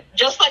 Right.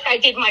 Just like I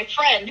did my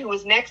friend who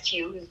was next to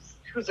you,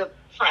 who's a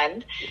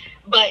friend.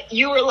 But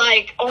you were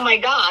like, oh my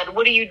God,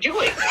 what are you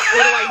doing? What do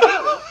I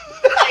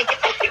do?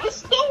 Like, it was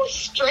so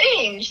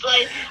strange.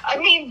 Like, I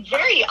mean,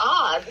 very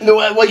odd. No,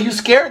 well, you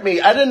scared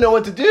me. I didn't know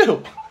what to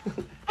do.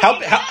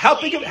 How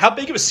big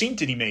of a scene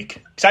did he make?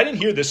 Because I didn't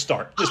hear this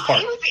part. It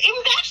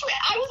was actually,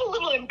 I was a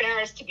little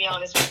embarrassed, to be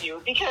honest with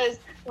you, because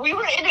we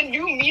were in a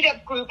new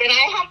meetup group and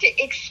I had to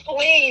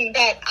explain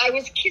that I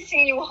was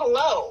kissing you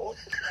hello.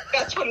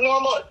 That's what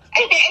normal,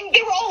 and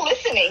they were all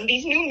listening,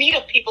 these new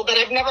meetup people that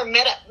I've never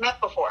met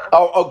before.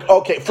 Oh,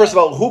 okay. First of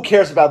all, who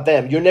cares about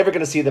them? You're never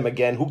going to see them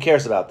again. Who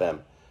cares about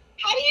them?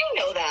 How do you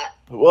know that?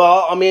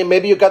 Well, I mean,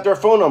 maybe you got their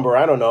phone number.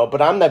 I don't know,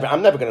 but I'm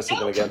never going to see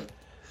them again.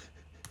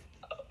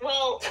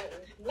 Well,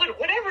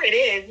 whatever it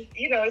is,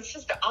 it's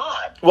just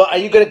odd. Well, are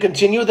you going to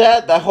continue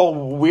that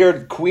whole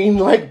weird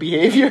queen-like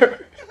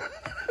behavior?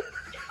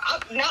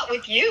 Not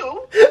with you.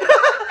 All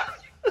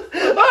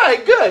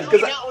right,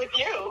 good. Not with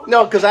you.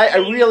 No, because I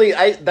really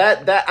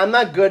I'm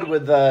not good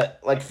with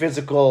like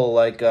physical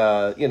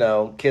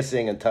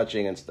kissing and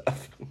touching and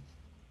stuff.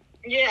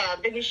 Yeah,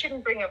 then you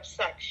shouldn't bring up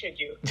sex, should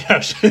you?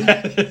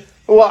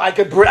 Well, I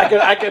could.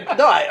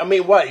 No, I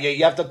mean, what?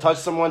 You have to touch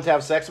someone to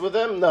have sex with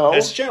them? No,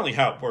 That's generally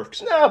how it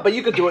works. no, but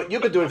you could do it. You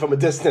could do it from a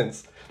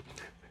distance.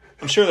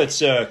 I'm sure that's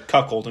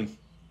cuckolding.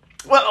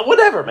 Well,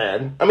 whatever,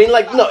 man. I mean,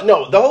 like,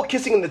 no, the whole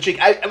kissing on the cheek.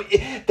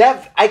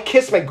 I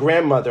kissed my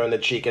grandmother on the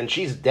cheek, and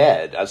she's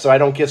dead, so I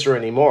don't kiss her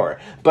anymore.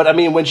 But I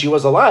mean, when she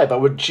was alive, I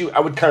would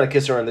kind of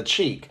kiss her on the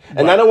cheek, and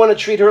Right. I don't want to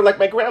treat her like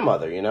my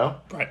grandmother, you know.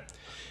 Right.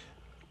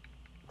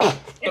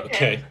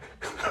 Okay.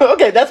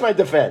 Okay, that's my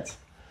defense.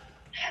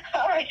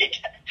 All right,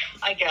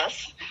 I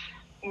guess.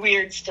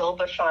 Weird still,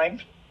 but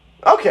fine.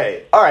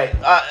 Okay, all right.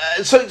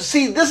 So,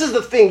 see, this is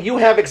the thing. You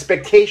have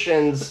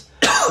expectations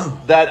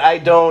that I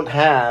don't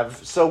have,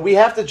 so we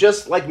have to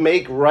just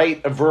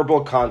write a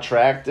verbal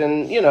contract,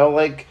 and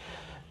if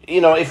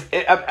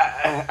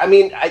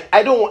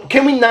I don't.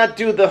 Can we not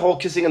do the whole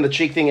kissing on the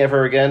cheek thing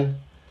ever again?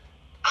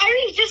 I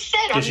already just said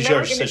I'm she never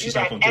already going to said do she's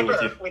not that gonna do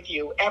it ever with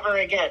you. with you, ever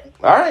again.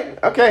 All right.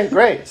 Okay.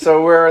 Great.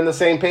 So we're on the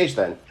same page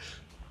then.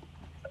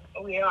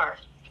 We are.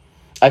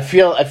 I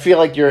feel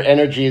like your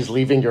energy is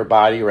leaving your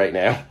body right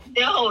now.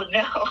 No.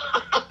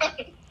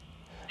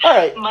 All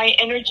right. My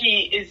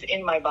energy is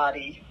in my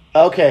body.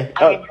 Okay.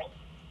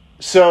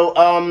 So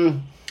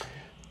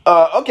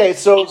okay.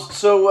 So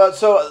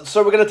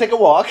we're gonna take a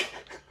walk.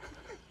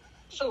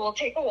 So we'll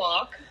take a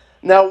walk.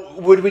 Now,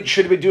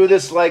 should we do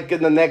this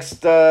in the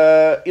next?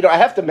 I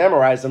have to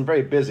memorize. I'm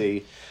very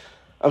busy.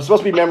 I'm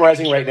supposed to be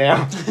memorizing right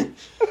now.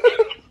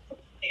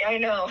 I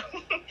know.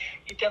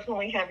 You're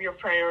definitely have your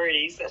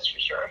priorities, that's for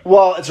sure.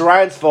 Well, it's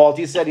Ryan's fault.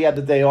 He said he had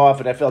the day off,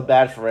 and I felt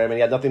bad for him, and he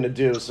had nothing to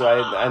do, so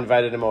I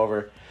invited him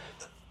over.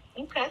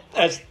 Okay.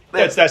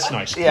 That's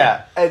nice.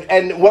 Yeah,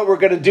 and what we're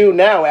gonna do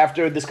now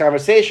after this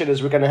conversation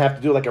is we're gonna have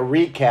to do like a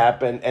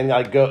recap and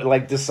like go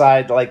like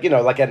decide like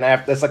like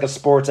that's like a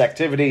sports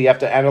activity. You have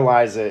to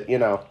analyze it.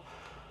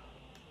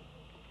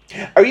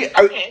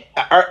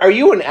 Are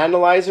you an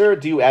analyzer?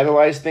 Do you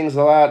analyze things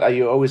a lot? Are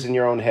you always in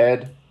your own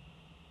head?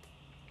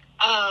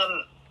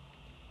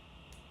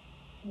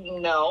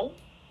 No,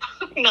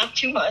 not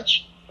too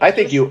much. I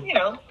think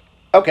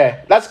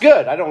Okay, that's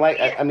good. I don't like.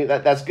 I mean,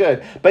 that's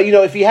good. But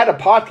if you had a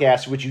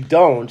podcast, which you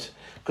don't,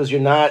 because you're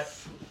not,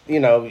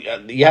 you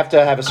have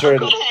to have a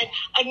certain. Go ahead.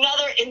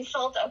 Another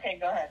insult. Okay,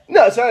 go ahead.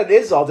 No, it's not an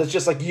insult. It's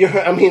just like you're.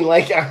 I mean,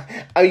 like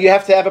you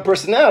have to have a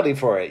personality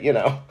for it.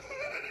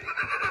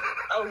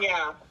 Oh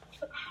yeah,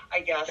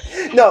 I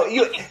guess. No,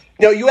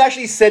 you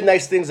actually said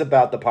nice things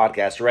about the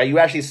podcast, right? You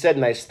actually said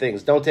nice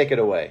things. Don't take it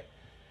away.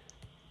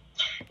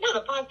 No,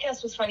 the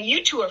podcast was funny.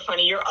 You two are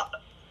funny.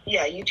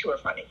 You two are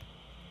funny.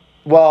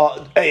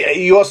 Well,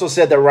 you also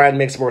said that Ryan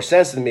makes more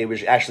sense than me,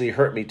 which actually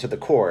hurt me to the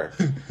core.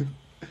 Did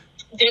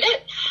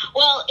it?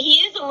 Well, he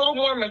is a little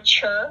more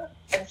mature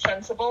and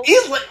sensible.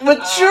 He's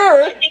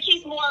mature. I think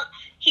he's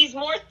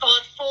more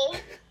thoughtful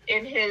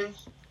in his,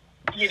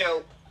 his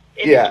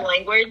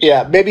language.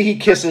 Yeah, maybe he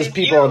kisses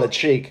people on the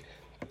cheek.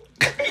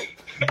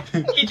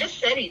 He just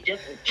said he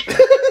didn't.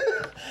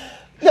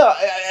 No,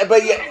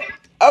 but yeah.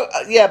 Oh,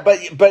 yeah,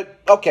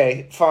 but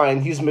okay, fine.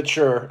 He's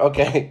mature.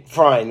 Okay,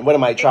 fine. What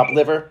am I, chopped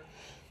liver?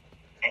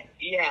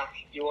 Yeah,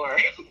 you are.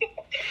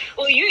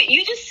 Well,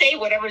 you just say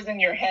whatever's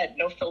in your head,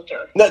 no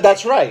filter. No,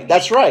 that's right.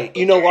 That's right.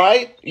 You know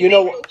why?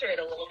 Filter it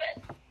a little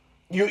bit.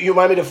 You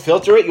want me to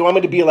filter it? You want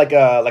me to be like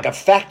a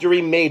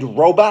factory made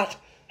robot?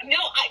 No,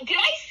 did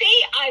I say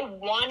I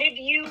wanted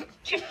you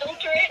to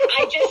filter it?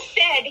 I just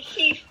said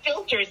he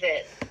filters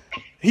it.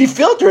 He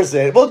filters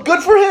it. Well,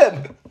 good for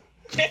him.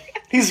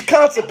 He's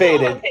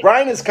constipated.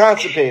 Ryan is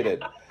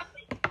constipated.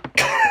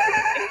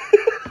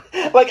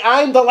 Like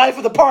I'm the life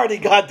of the party.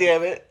 God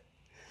damn it.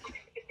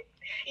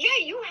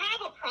 Yeah, you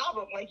have a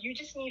problem. Like, you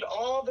just need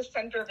all the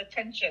center of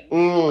attention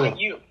on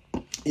you.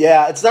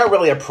 Yeah, it's not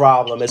really a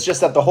problem. It's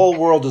just that the whole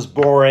world is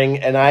boring,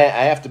 and I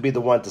have to be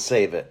the one to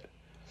save it.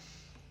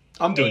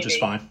 I'm doing just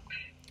fine.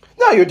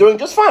 No, you're doing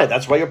just fine.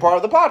 That's why you're part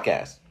of the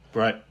podcast.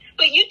 Right.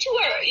 But you two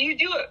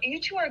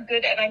are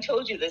good, and I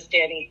told you this,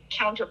 Danny,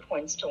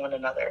 counterpoints to one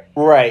another.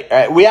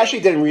 Right. We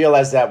actually didn't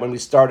realize that when we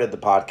started the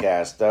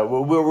podcast.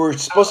 We were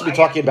supposed to be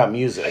talking about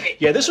music. Okay.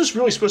 Yeah, this was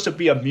really supposed to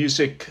be a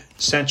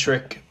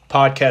music-centric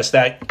podcast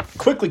that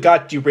quickly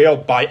got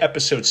derailed by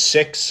episode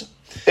 6.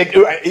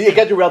 It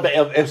got derailed by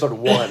episode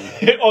 1.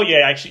 Oh,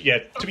 yeah, actually, yeah.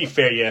 To be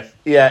fair, yeah.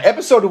 Yeah,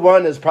 episode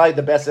 1 is probably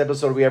the best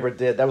episode we ever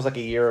did. That was like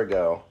a year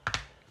ago.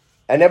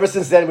 And ever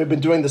since then, we've been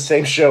doing the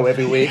same show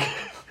every week.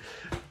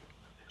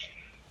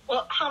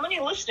 Well, how many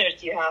listeners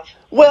do you have?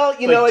 Well,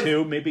 like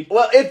 2, maybe.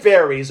 Well, it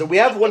varies. We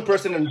have one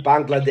person in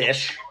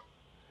Bangladesh.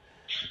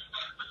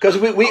 Because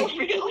we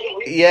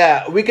really?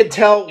 Yeah, we could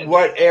tell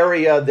what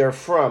area they're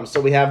from.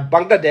 So we have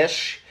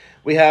Bangladesh.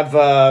 We have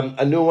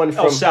a new one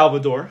from El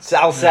Salvador.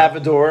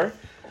 Salvador.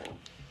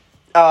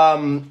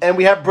 And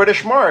we have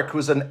British Mark,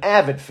 who's an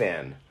avid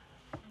fan.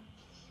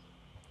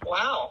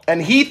 Wow.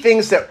 And he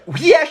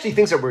actually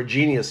thinks that we're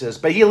geniuses,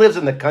 but he lives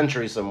in the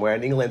country somewhere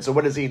in England, so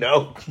what does he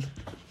know?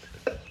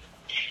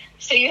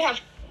 So you have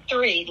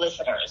 3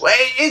 listeners. Well,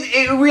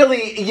 it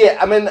really, yeah.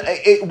 I mean,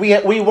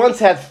 we once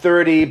had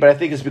 30, but I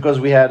think it's because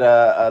we had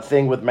a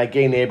thing with my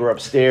gay neighbor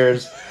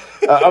upstairs.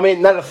 I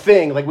mean, not a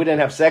thing. Like we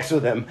didn't have sex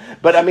with him,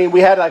 but I mean,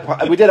 we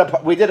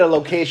did a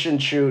location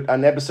shoot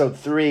on episode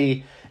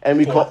 3,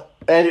 and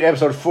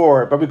episode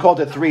 4, but we called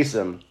it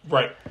threesome.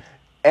 Right.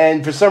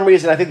 And for some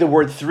reason, I think the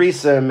word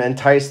threesome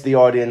enticed the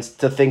audience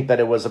to think that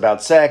it was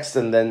about sex,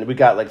 and then we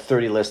got like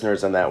 30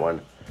 listeners on that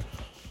one.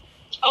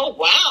 Oh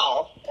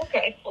wow!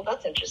 Okay, well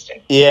that's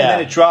interesting. Yeah. And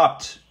then it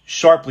dropped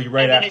sharply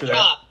right after that.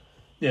 Dropped.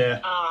 Yeah.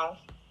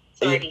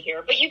 Sorry to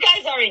hear, but you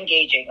guys are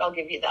engaging. I'll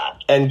give you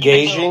that.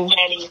 Engaging.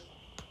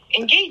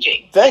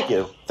 Engaging. Thank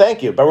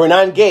you. But we're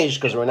not engaged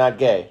because we're not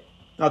gay.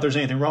 Not that there's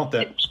anything wrong with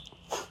that.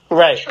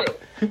 Right.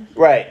 True.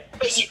 Right.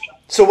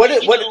 So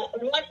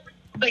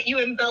But you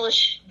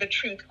embellish the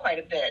truth quite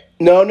a bit.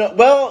 No.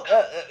 Well,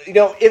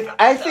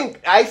 I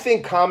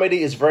think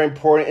comedy is very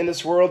important in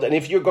this world, and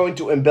if you're going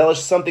to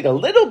embellish something a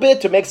little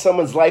bit to make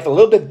someone's life a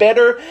little bit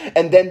better,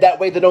 and then that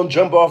way they don't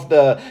jump off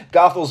the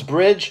Gothel's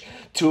bridge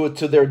to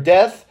their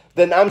death,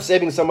 then I'm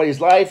saving somebody's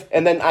life,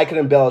 and then I can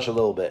embellish a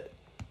little bit.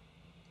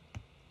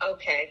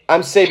 Okay.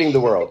 I'm saving the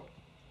world.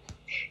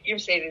 You're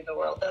saving the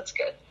world. That's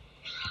good.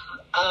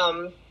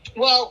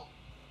 Well,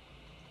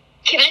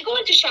 can I go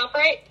into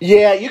ShopRite?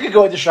 Yeah, you could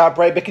go into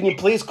ShopRite, but can you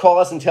please call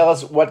us and tell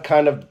us what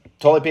kind of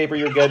toilet paper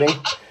you're getting?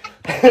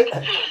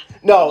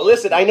 No,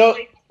 listen, I know.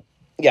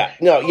 Yeah,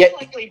 no, yeah.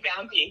 Likely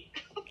Bounty.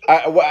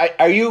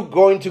 Are you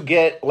going to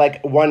get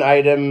like one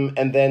item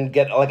and then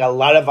get like a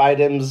lot of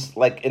items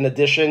like in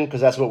addition? Because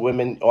that's what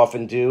women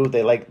often do.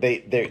 They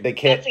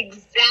can't. That's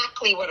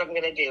exactly what I'm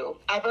going to do.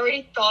 I've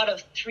already thought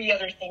of 3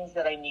 other things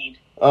that I need.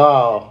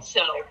 Oh.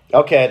 So.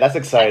 Okay, that's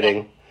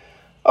exciting.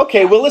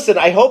 Okay, well, listen,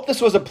 I hope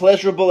this was a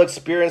pleasurable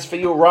experience for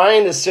you.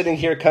 Ryan is sitting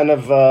here kind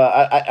of,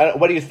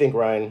 what do you think,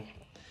 Ryan?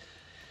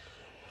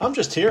 I'm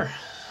just here.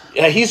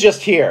 Yeah, he's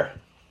just here.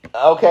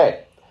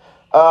 Okay.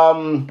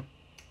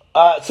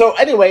 So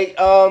anyway,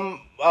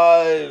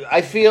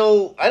 I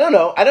feel, I don't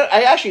know.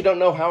 I actually don't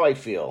know how I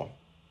feel.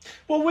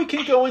 Well, we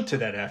can go into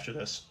that after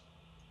this.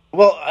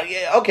 Well,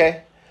 yeah,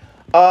 okay.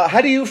 How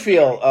do you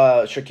feel,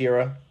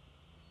 Shakira?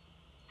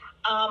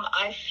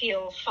 I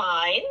feel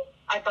fine.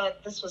 I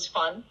thought this was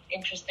fun,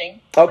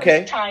 interesting. Okay.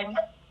 First time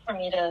for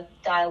me to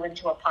dial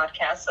into a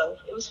podcast, so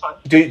it was fun.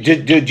 Do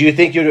you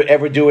think you'd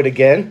ever do it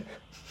again?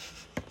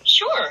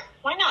 Sure,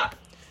 why not?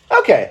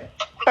 Okay.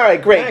 All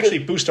right, great. Actually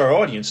boost our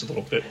audience a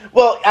little bit.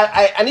 Well,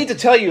 I need to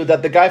tell you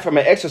that the guy from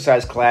my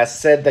exercise class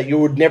said that you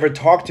would never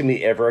talk to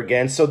me ever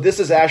again. So this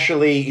is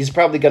actually, he's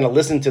probably going to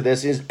listen to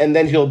this, and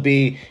then he'll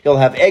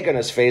have egg on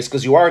his face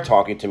because you are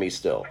talking to me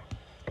still.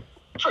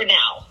 For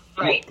now,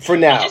 right? For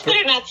now. You just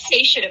better not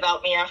say shit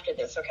about me after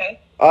this,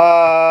 okay?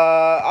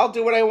 I'll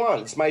do what I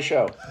want. It's my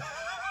show.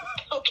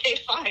 Okay,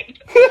 fine.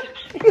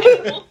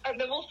 and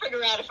then we'll figure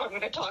out if I'm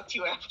going to talk to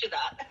you after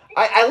that.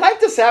 I like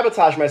to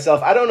sabotage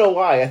myself. I don't know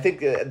why. I think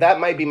that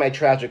might be my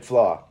tragic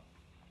flaw.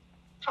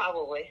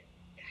 Probably.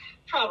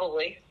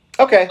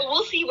 Okay. But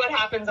we'll see what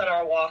happens on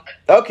our walk.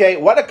 Okay,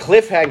 what a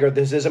cliffhanger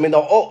this is. I mean,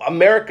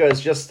 America is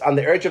just on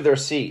the edge of their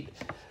seat.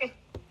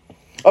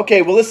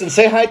 Okay, well, listen,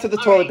 say hi to the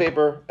toilet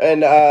paper.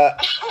 And, I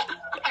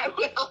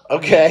will.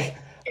 Okay.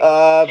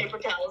 Paper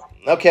towels.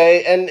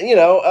 Okay, and,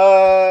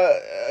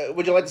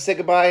 would you like to say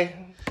goodbye?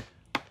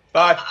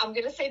 Bye. I'm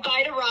going to say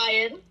bye to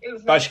Ryan. It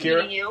was Bye, nice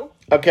Shakira. meeting you.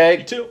 Okay.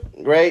 You too.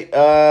 Great.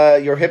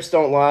 Your hips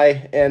don't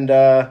lie, and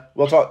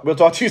we'll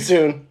talk to you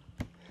soon.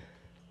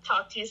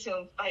 Talk to you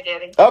soon. Bye,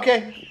 Daddy.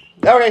 Okay.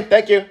 All right.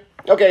 Thank you.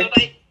 Okay.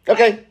 Bye-bye.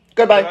 Okay.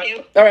 Goodbye. Thank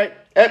you. All right.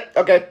 Yep.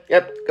 Okay.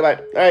 Yep. Goodbye.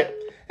 All right.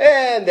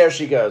 And there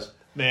she goes.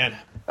 Man.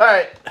 All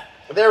right.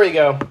 There we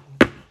go.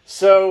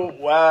 So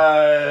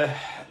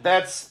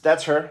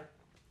that's her.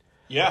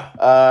 Yeah.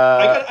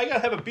 I gotta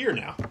have a beer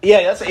now.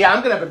 Yeah.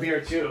 I'm gonna have a beer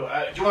too.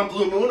 Do you want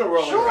Blue Moon or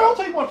Rolling Sure, Rock? I'll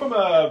take one from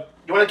a...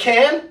 You want a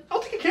can? I'll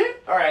take a can.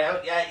 All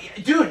right,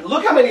 dude,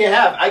 look how many you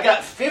have. I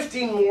got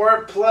 15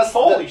 more plus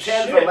Holy the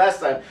 10 shit. from last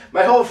time.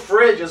 My whole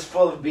fridge is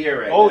full of beer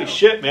right now. Holy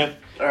shit, man.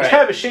 All It's right.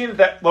 kind of a shame that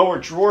that lower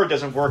drawer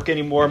doesn't work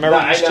anymore. Remember,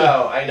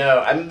 No, I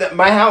know.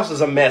 My house is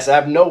a mess. I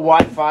have no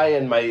Wi-Fi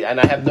and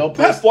I have no You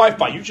place. have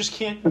Wi-Fi. You just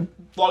can't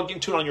log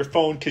into it on your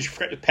phone because you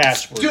forgot the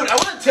password. Dude, I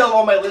want to tell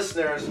all my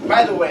listeners.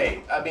 By the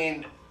way, I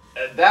mean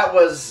that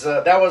was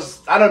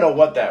I don't know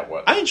what that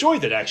was. I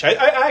enjoyed it, actually.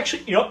 I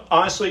actually,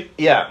 honestly,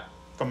 Yeah.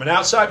 from an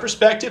outside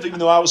perspective, even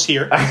though I was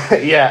here,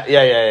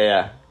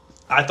 Yeah.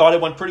 I thought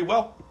it went pretty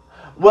well.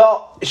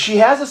 Well, she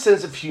has a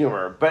sense of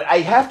humor, but I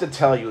have to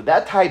tell you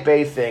that Type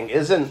A thing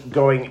isn't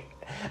going.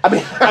 I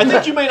mean, I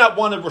think you may not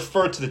want to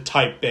refer to the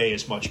Type A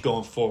as much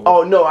going forward.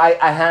 Oh no, I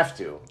have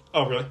to.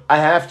 Oh, really? I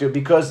have to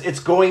because it's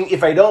going.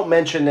 If I don't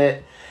mention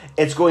it,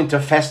 it's going to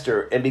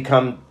fester and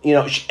become.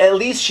 At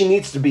least she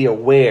needs to be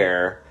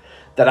aware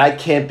that I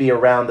can't be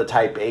around the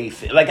Type A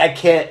thing. Like I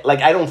can't.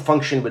 Like I don't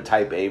function with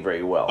Type A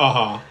very well.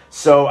 Uh-huh.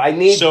 So I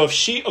need. So if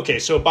she... Okay,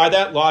 so by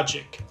that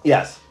logic,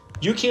 Yes.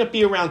 you can't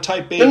be around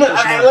Type A No,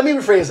 personality. let me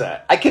rephrase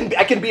that. I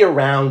can be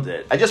around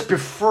it. I just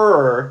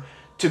prefer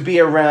to be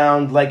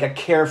around like a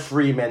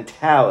carefree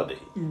mentality.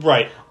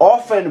 Right.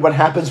 Often, what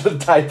happens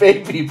with Type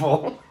A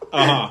people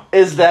Uh-huh.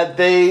 is that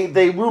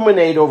they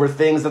ruminate over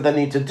things that they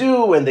need to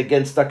do, and they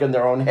get stuck in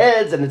their own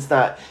heads, and it's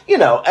not,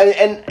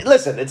 And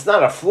listen, it's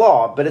not a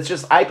flaw, but it's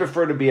just I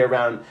prefer to be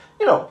around,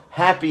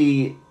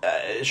 happy,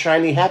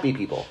 shiny, happy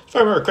people. If I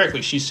remember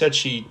correctly, she said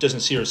she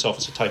doesn't see herself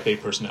as a Type A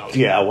personality.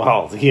 Yeah,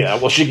 well,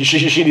 she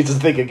needs to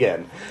think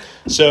again.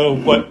 So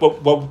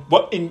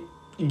what in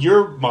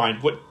your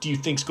mind, what do you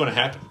think's going to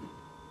happen?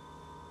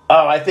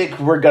 Oh, I think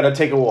we're gonna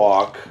take a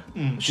walk.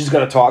 She's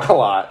gonna talk a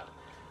lot.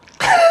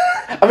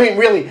 I mean,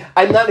 really,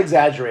 I'm not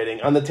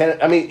exaggerating. On the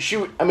tennis,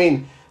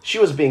 she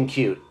was being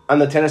cute on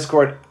the tennis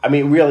court. I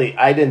mean, really,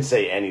 I didn't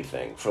say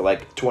anything for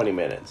like 20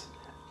 minutes.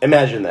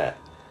 Imagine that.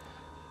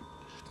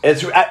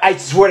 I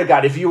swear to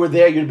God, if you were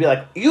there, you'd be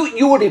like, you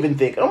wouldn't even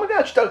think, oh my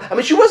God, she's talking. I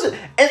mean, she wasn't.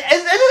 And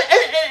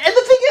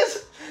the thing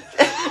is,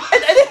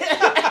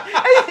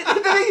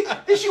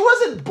 she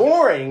wasn't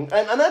boring.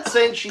 I'm not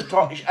saying she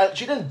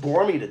didn't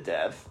bore me to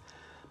death,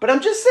 but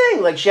I'm just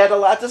saying, like, she had a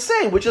lot to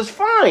say, which is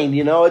fine.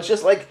 It's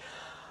just like,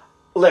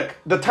 look,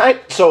 but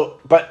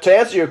to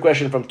answer your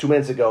question from 2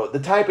 minutes ago, the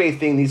Type A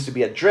thing needs to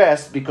be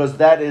addressed because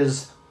that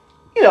is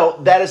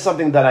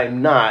something that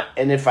I'm not,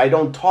 and if I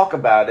don't talk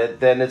about it,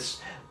 then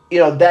it's,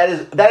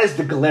 that is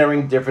the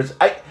glaring difference.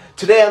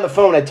 Today on the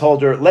phone, I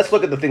told her, let's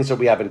look at the things that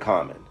we have in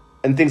common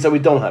and things that we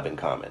don't have in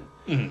common.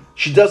 Mm-hmm.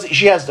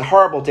 She has the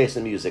horrible taste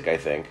in music, I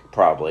think,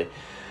 probably.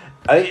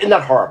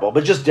 Not horrible,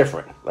 but just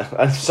different.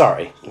 I'm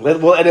sorry.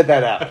 We'll edit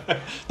that out.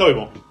 No, we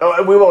won't.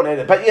 Oh, we won't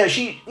edit. But yeah,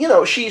 she's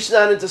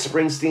not into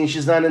Springsteen.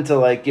 She's not into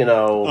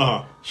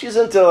she's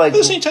into like. But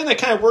at the same time, that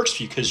kind of works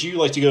for you because you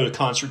like to go to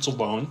concerts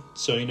alone.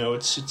 So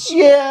it's.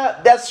 Yeah,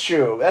 that's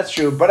true. That's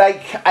true. But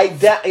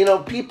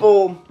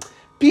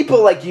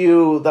people like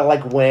you that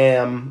like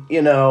Wham.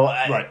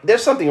 Right.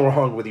 There's something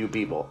wrong with you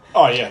people.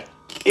 Oh yeah.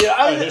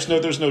 Yeah.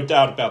 There's no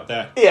doubt about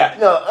that. Yeah.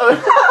 No.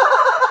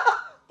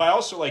 But I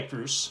also like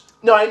Bruce.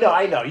 No, I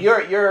know. You're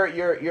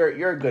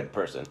a good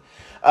person.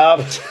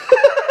 No,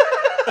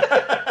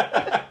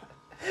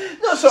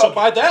 So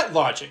by that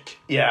logic,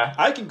 yeah,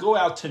 I can go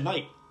out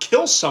tonight,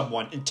 kill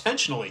someone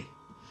intentionally.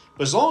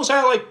 But as long as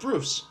I like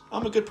Bruce,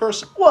 I'm a good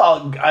person.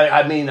 Well,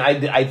 I mean,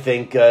 I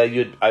think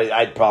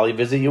I'd probably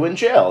visit you in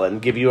jail and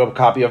give you a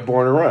copy of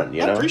Born to Run.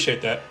 You know, I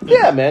appreciate that.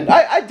 Yeah, man.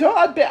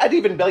 I'd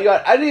even bail you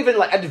out. I'd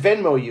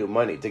Venmo you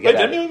money to get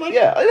out. Venmo you money?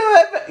 Yeah.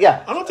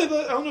 I don't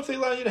know if they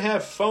allow you to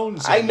have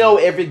phones. I know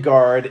every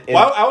guard.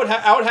 Well, I would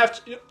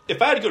have to,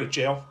 if I had to go to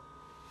jail.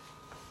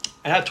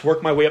 I'd have to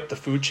work my way up the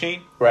food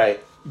chain.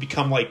 Right.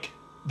 Become like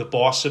the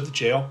boss of the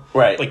jail.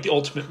 Right. Like the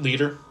ultimate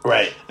leader.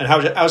 Right. And I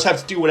would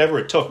have to do whatever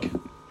it took.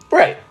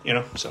 Right.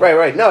 So.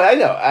 Right. No, I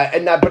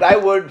know. But I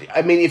would.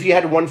 I mean, if you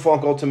had one phone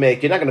call to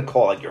make, you're not going to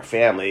call like your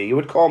family. You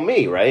would call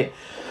me, right?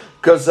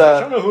 Because I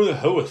don't know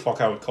who the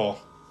fuck I would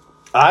call.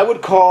 I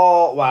would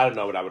call. Well, I don't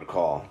know what I would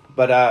call.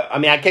 But I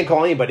mean, I can't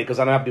call anybody because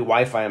I don't have the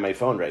Wi-Fi on my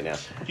phone right now.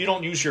 You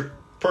don't use your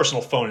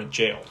personal phone in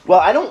jail. Well,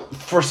 I don't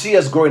foresee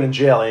us going to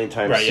jail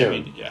anytime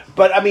soon. Yeah.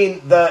 But I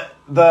mean,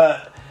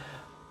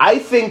 I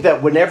think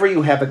that whenever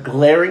you have a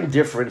glaring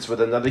difference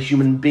with another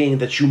human being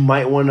that you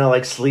might want to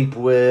like sleep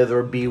with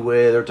or be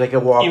with or take a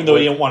walk, even though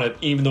you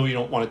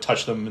don't want to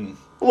touch them, and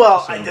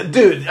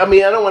dude, I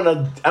mean, I don't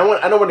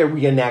want to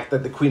reenact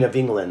the Queen of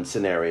England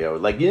scenario,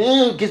 like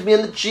kiss me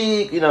on the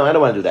cheek, I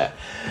don't want to do that.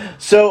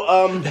 So,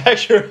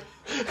 actually,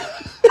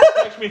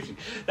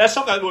 that's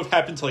something that would have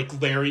happened to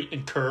like Larry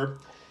and Kerb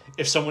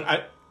if someone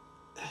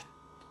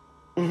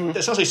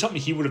That sounds like something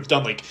he would have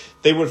done. Like,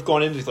 they would have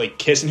gone in to, like,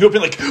 kiss, and he would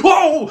have been like,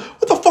 whoa,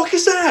 what the fuck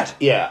is that?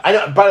 Yeah, I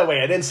know. By the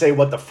way, I didn't say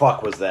what the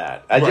fuck was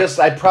that.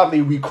 I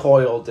probably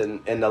recoiled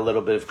in a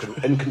little bit of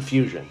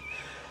confusion.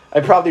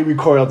 I'm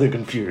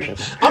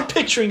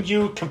picturing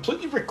you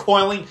completely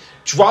recoiling,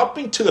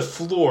 dropping to the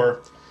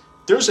floor.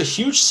 There's a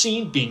huge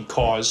scene being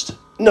caused.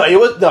 No, it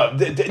was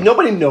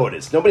nobody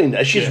noticed.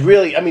 Nobody. She's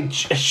really. I mean,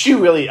 she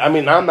really. I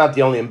mean, I'm not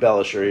the only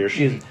embellisher here.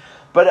 She's.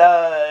 But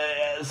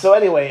so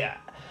anyway.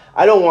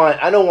 I don't want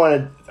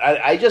to.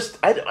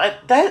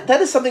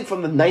 That is something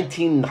from the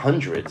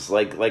 1900s,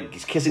 like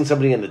kissing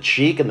somebody in the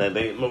cheek, and then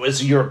it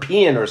was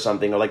European or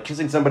something, or like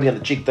kissing somebody on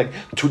the cheek like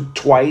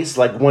twice,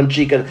 like one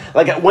cheek, and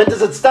like when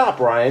does it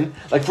stop, Ryan?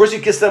 Like first you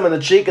kiss them on the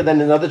cheek, and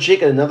then another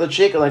cheek, and another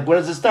cheek, and like when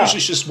does it stop? Usually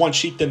it's just one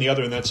cheek, then the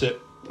other, and that's it.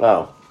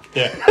 Oh,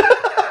 yeah.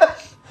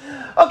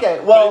 Okay,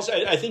 well,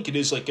 I think it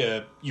is like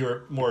a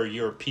more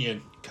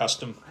European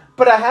custom.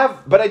 But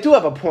I do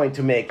have a point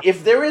to make.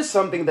 If there is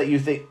something that you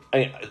think,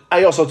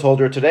 I also told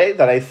her today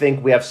that I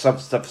think we have some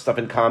stuff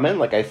in common.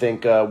 Like I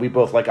think we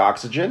both like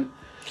oxygen.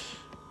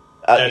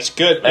 That's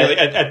good.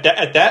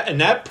 At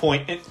that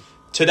point, and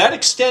to that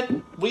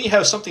extent, we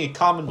have something in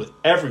common with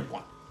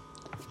everyone.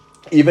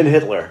 Even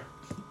Hitler.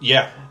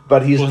 Yeah,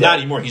 but he's dead. Not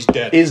anymore. He's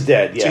dead. He's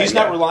dead. Yeah, so he's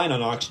not relying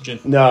on oxygen.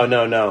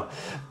 No.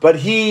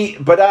 But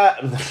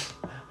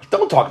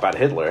don't talk about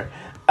Hitler.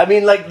 I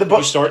mean, like the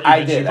book.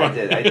 I did.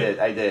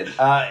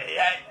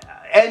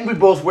 And we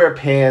both wear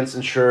pants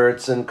and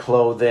shirts and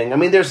clothing. I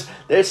mean, there's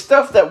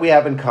stuff that we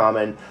have in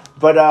common,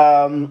 but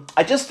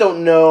I just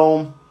don't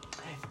know.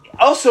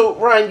 Also,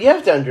 Ryan, you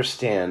have to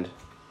understand.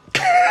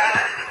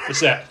 What's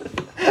that?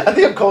 I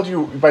think I've called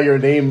you by your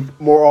name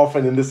more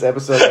often in this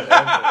episode.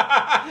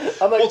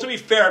 Well, to be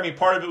fair, I mean,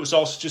 part of it was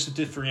also just to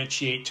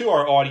differentiate to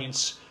our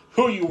audience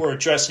who you were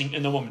addressing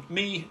in the moment.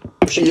 Me,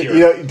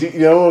 Shakira. You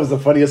know what was the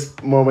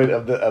funniest moment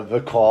of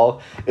the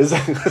call? Is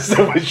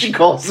when she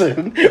calls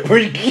in, where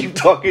you keep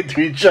talking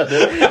to each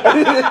other.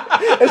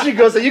 And she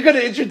goes, "Are you going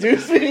to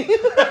introduce me?"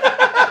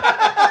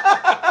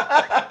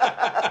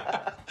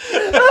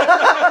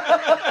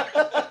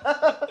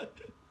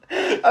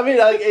 I mean,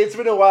 like, it's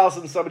been a while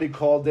since somebody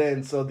called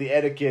in, so the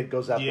etiquette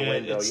goes out the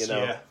window,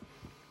 Yeah.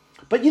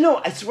 But,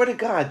 I swear to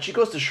God, she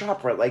goes to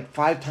ShopRite like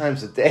 5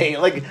 times a day.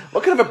 Like,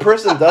 what kind of a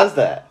person does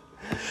that?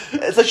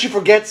 It's like she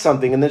forgets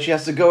something and then she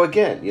has to go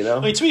again, I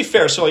mean, to be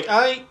fair, so, like,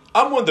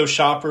 I'm one of those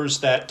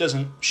shoppers that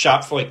doesn't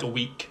shop for, like, a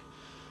week.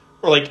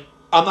 Or, like,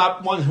 I'm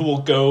not one who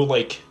will go,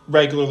 like,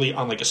 regularly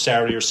on, like, a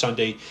Saturday or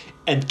Sunday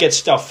and get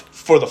stuff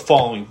for the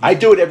following week. I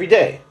do it every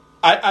day.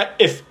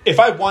 If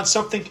I want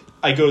something,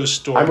 I go to the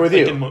store. I'm with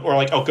you. Or,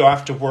 like, I'll go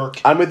after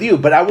work. I'm with you,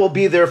 but I will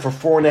be there for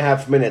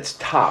 4.5 minutes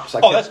tops.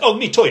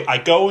 Me too. I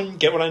go and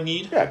get what I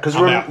need. Yeah, because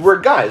we're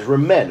guys. We're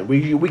men.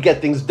 We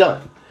get things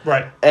done.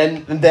 Right.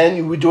 And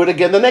then we do it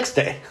again the next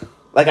day.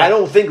 Like, I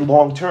don't think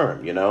long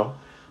term,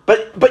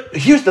 But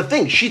here's the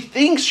thing. She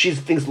thinks she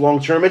thinks long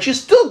term, and she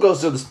still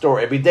goes to the store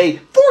every day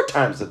 4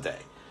 times a day.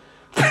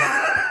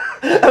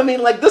 I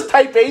mean, like, this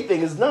type A thing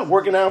is not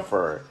working out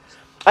for her.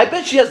 I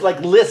bet she has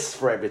like lists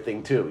for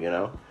everything too. You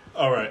know.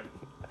 All right.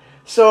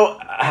 So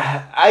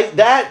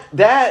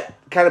that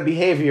kind of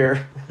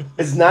behavior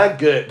is not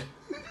good.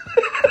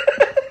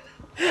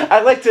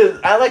 I like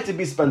to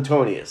be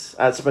spontaneous.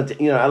 I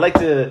like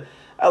to.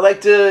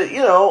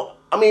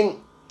 I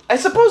mean, I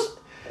suppose.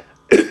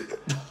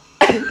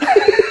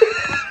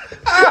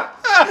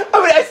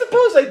 I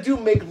suppose I do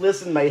make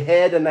lists in my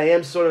head, and I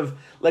am sort of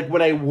like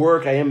when I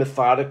work, I am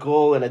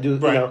methodical, and I do,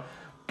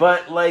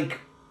 But like,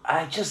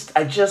 I think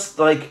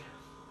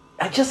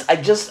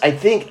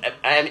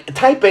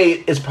type A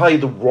is probably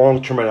the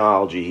wrong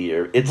terminology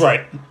here. It's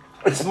right.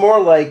 It's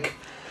more like,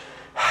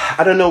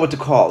 I don't know what to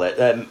call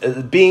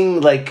it.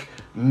 Being like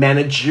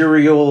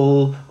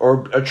managerial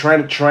or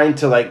trying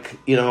to like,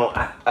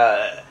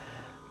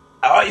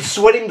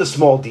 sweating the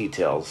small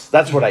details.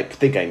 That's what I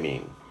think I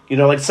mean.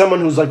 Like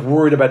someone who's like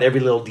worried about every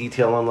little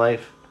detail in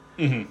life.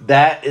 Mm-hmm.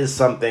 That is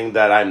something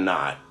that I'm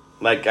not.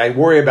 Like, I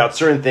worry about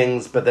certain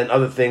things, but then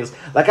other things...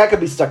 Like, I could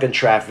be stuck in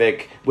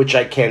traffic, which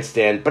I can't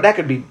stand, but I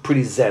could be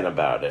pretty zen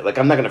about it. Like,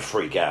 I'm not going to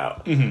freak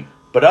out. Mm-hmm.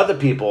 But other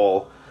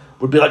people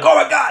would be like, oh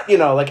my God!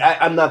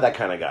 I'm not that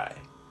kind of guy.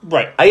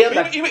 Right. I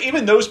am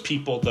even those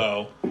people,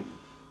 though,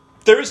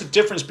 there is a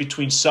difference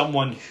between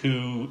someone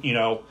who,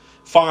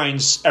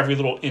 finds every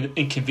little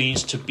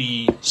inconvenience to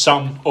be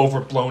some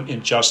overblown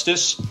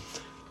injustice.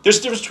 There's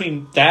a difference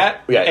between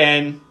that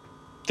and...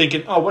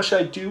 thinking, oh, what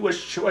should I do?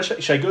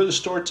 Should I go to the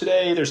store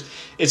today?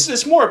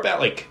 It's more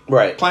about like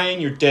planning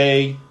your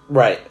day,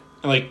 right?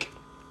 And like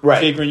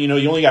figuring,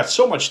 you only got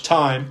so much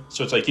time,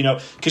 so it's like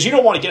because you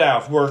don't want to get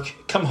out of work,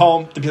 come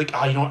home, to be like, oh,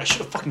 I should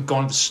have fucking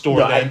gone to the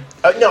store then.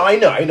 I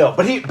know,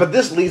 but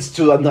this leads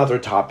to another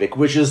topic,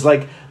 which is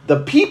like the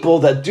people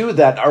that do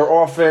that are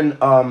often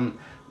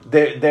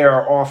they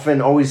are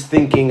often always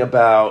thinking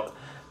about.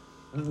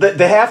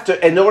 They have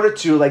to, in order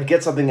to like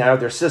get something out of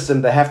their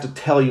system, they have to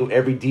tell you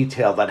every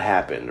detail that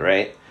happened,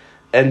 right?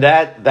 And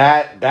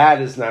that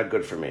is not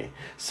good for me.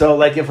 So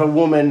like if a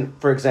woman,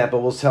 for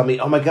example, will tell me,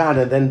 oh my God,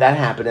 and then that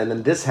happened, and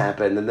then this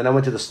happened, and then I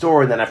went to the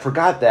store, and then I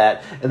forgot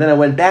that, and then I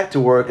went back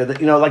to work, and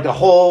like the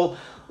whole,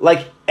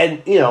 like,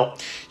 and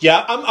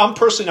Yeah, I'm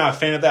personally not a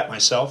fan of that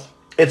myself.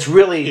 It's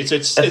really,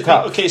 it's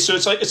tough. Okay, so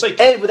it's like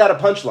and without a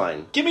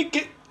punchline.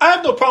 I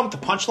have no problem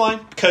with the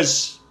punchline,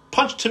 because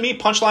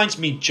punchlines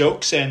mean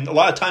jokes, and a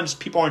lot of times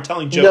people aren't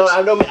telling jokes. No,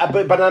 I don't.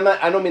 But I'm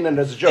not. I don't mean that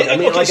as a joke. I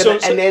mean like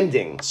an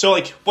ending. So,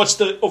 like, what's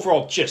the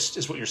overall gist?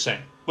 Is what you're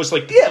saying? What's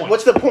like? The point?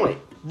 What's the point?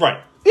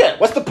 Right. Yeah.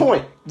 What's the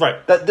point?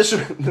 Right. That this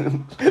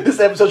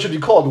episode should be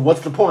called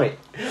 "What's the Point?"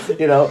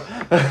 So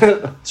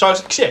I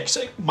was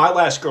my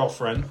last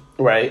girlfriend.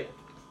 Right.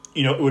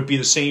 It would be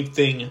the same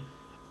thing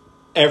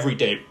every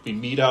day. We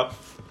meet up,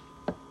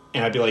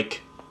 and I'd be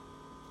like,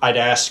 I'd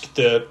ask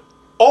the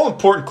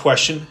all-important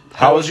question,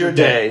 how was your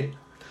day?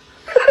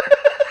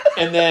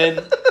 And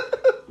then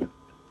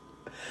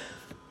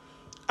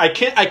I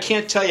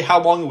can't tell you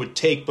how long it would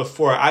take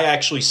before I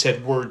actually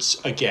said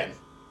words again.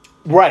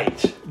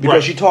 Right.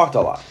 Because you talked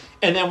a lot.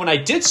 And then when I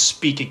did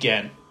speak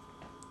again,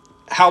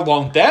 how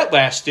long that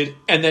lasted,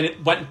 and then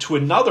it went into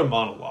another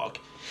monologue.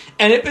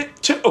 And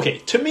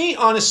to me,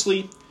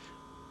 honestly,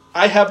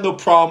 I have no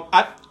problem.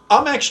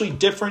 I'm actually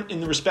different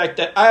in the respect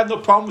that I have no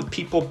problem with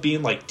people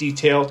being, like,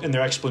 detailed in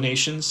their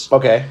explanations.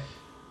 Okay.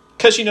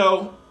 Because,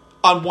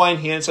 on one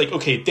hand, it's like,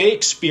 okay, they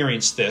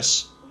experienced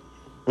this.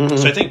 Mm-hmm.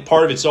 So I think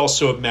part of it's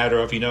also a matter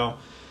of,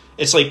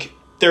 it's like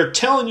they're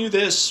telling you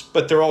this,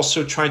 but they're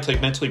also trying to, like,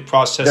 mentally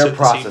process it at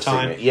the same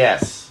time. It,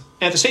 yes.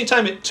 And at the same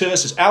time, to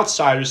us as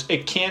outsiders,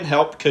 it can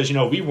help because,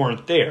 we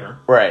weren't there.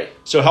 Right.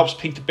 So it helps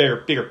paint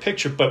the bigger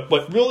picture. But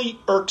what really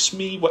irks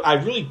me, what I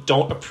really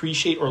don't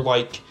appreciate or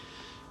like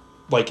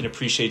and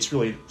appreciate's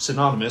really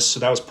synonymous,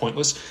 so that was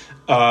pointless.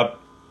 I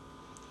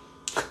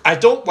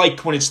don't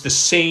like when it's the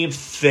same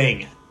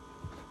thing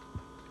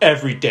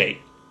every day.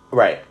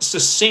 Right. It's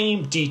the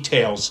same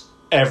details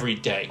every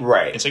day.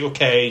 Right. It's like,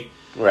 okay.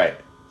 Right.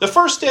 The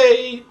first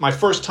day, my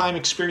first time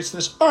experiencing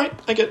this, all right,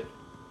 I get it.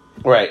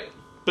 Right.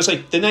 But it's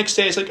like the next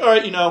day, it's like, all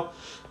right,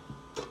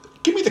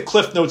 give me the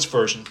Cliff Notes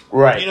version.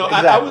 Right.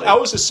 Exactly. I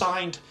was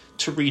assigned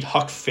to read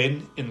Huck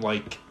Finn in,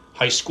 like,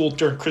 high school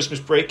during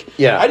Christmas break.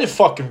 Yeah. I didn't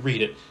fucking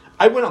read it.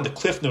 I went on the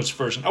Cliff Notes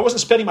version. I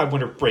wasn't spending my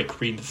winter break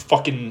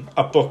reading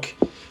a book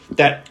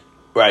that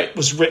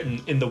was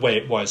written in the way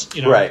it was.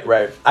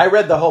 Right. I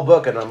read the whole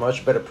book, and I'm a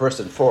much better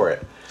person for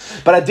it.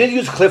 But I did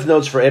use Cliff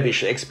Notes for every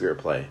Shakespeare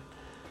play.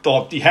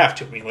 Well, you have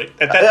to. I mean, like,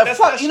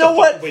 that's you know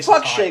what?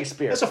 Fuck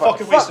Shakespeare. That's a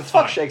fucking waste of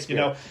time. Fuck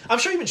Shakespeare. I'm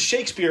sure even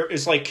Shakespeare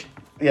is like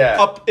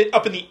up in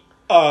the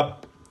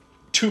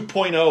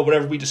 2.0,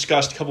 whatever we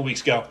discussed a couple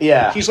weeks ago.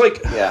 Yeah. He's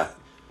like,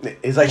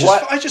 he's like,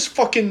 what? I just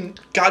fucking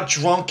got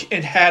drunk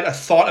and had a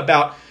thought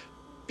about,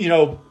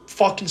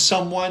 fucking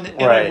someone,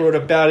 and I wrote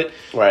about it.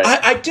 Right.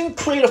 I didn't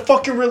create a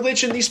fucking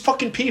religion. These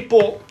fucking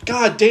people.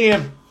 God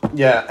damn.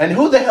 Yeah. And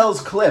who the hell's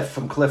Cliff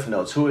from Cliff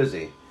Notes? Who is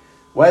he?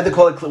 Why do they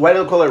call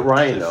it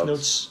Ryan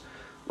Notes?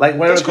 Like,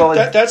 why do they call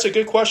it? That's a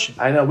good question.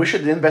 I know. We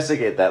should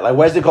investigate that. Like,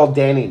 why is it called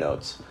Danny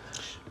Notes?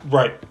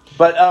 Right.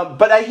 But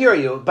I hear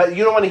you. But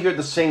you don't want to hear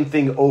the same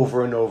thing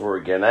over and over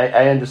again.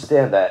 I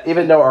understand that.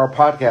 Even though our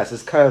podcast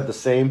is kind of the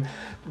same,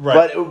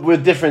 right. but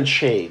with different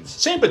shades.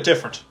 Same but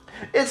different.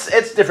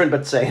 It's different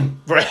but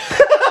same. Right.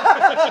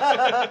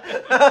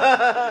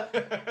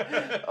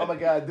 Oh my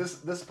god,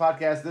 this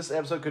podcast, this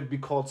episode could be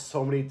called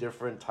so many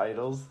different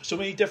titles. So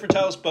many different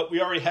titles, but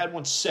we already had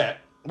one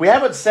set. We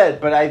haven't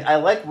said, but I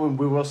like when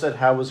we will said,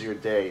 how was your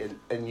day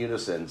in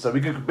unison. So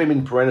we could maybe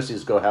in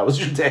parentheses go, how was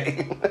your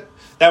day?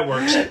 That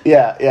works.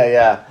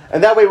 Yeah.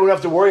 And that way we don't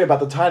have to worry about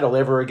the title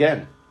ever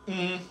again.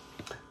 Mm-hmm.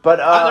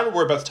 But I never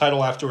worry about the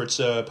title after it's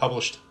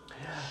published.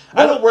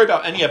 Well, I don't worry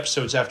about any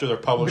episodes after they're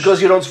published.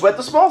 Because you don't sweat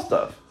the small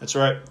stuff. That's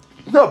right.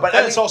 No, but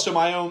it's also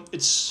my own.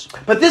 It's.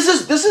 But this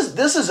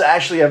is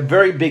actually a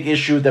very big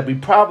issue that we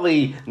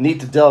probably need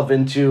to delve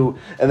into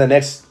in the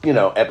next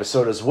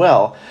episode as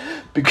well,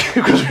 because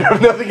we have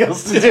nothing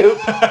else to do.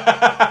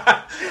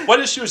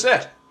 What issue is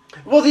that?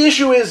 Well, the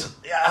issue is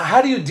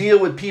how do you deal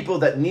with people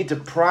that need to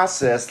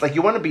process? Like,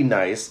 you want to be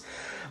nice.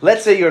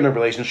 Let's say you're in a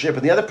relationship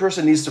and the other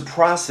person needs to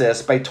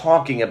process by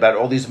talking about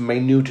all these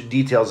minute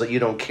details that you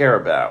don't care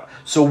about.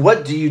 So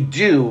what do you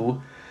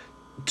do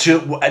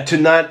to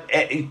not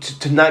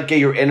get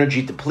your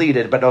energy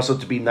depleted, but also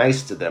to be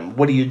nice to them?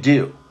 What do?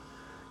 You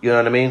know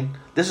what I mean?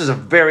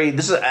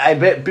 I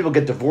bet people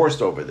get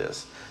divorced over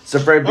this. It's a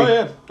very big. Oh,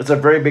 yeah. It's a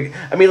very big.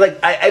 I mean, like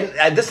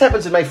I this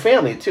happens in my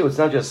family too. It's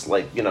not just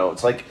like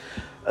It's like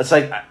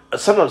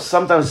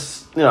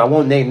sometimes I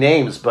won't name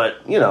names, but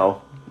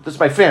this is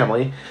my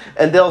family,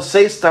 and they'll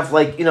say stuff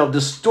like,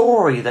 the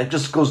story that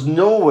just goes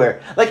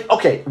nowhere. Like,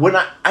 okay, when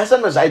I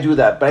sometimes I do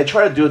that, but I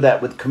try to do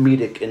that with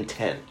comedic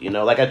intent.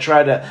 Like I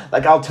try to,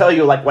 like, I'll tell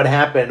you like what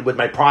happened with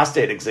my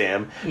prostate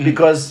exam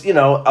because a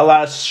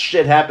lot of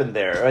shit happened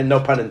there, and no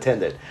pun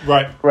intended.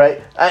 Right.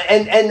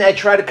 And I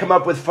try to come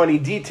up with funny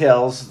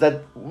details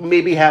that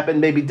maybe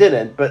happened, maybe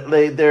didn't, but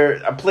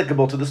they're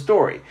applicable to the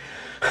story.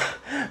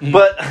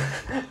 But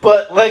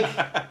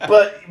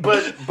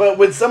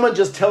when someone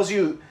just tells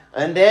you,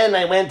 and then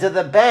I went to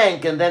the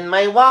bank, and then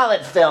my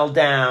wallet fell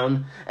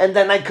down, and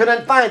then I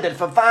couldn't find it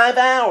for 5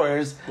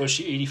 hours. Was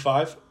she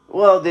 85?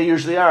 Well, they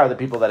usually are, the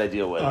people that I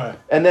deal with. All right.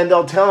 And then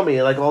they'll tell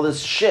me, like, all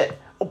this shit.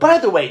 Oh, by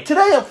the way,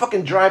 today I'm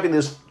fucking driving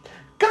this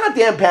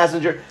goddamn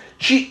passenger.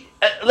 She,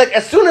 like,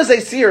 as soon as I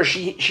see her,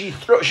 she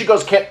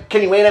goes,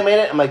 can you wait a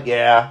minute? I'm like,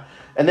 yeah.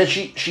 And then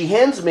she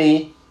hands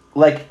me,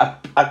 like,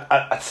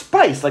 a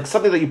spice, like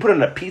something that you put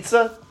in a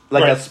pizza.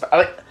 Like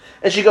right.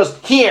 And she goes,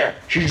 here.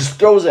 She just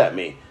throws at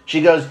me.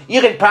 She goes,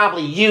 you can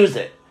probably use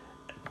it.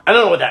 I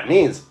don't know what that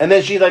means. And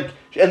then she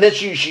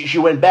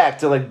went back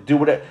to like do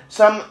whatever.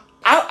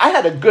 I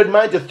had a good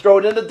mind to throw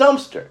it in the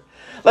dumpster.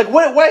 Like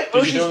what?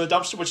 Did you throw it in the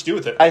dumpster? What'd you do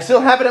with it? I still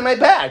have it in my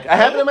bag.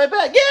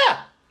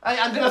 Yeah.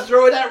 I'm gonna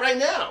throw it out right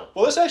now.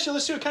 Well, let's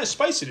see what kind of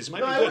spice it is. It might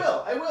be good.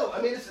 I will. I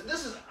mean,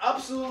 this is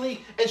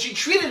absolutely. And she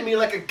treated me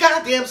like a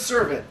goddamn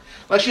servant.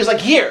 Like she was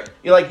like, here,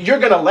 you're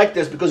gonna like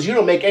this because you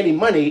don't make any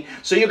money,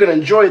 so you're gonna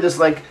enjoy this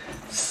like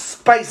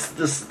spice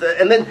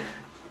and then.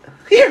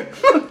 Here,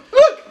 look,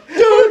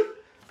 dude.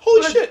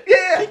 Holy shit.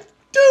 Yeah. Hey,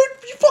 dude,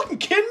 you fucking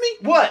kidding me?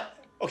 What?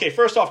 Okay,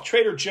 first off,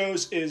 Trader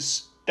Joe's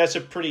that's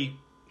a pretty,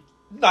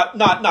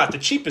 not the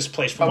cheapest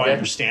place from what I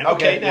understand.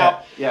 Okay,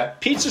 now, yeah.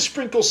 Pizza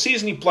sprinkle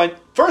seasoning blend.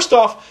 First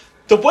off,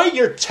 the way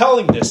you're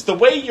telling this, the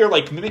way you're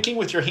like mimicking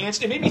with your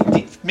hands, it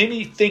made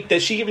me think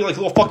that she gave you like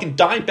a little fucking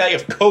dime bag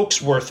of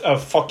Coke's worth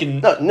of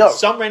fucking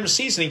some random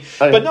seasoning.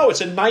 But no,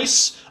 it's a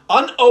nice,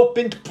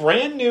 unopened,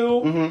 brand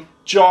new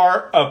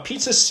jar of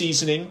pizza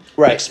seasoning.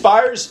 Right.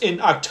 Expires in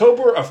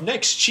October of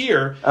next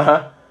year.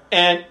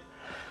 And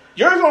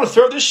you're going to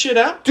throw this shit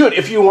out? Dude,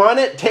 if you want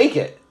it, take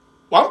it.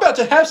 Well, I'm about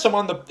to have some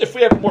if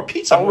we have more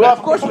pizza. Well,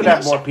 of course we'd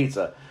have more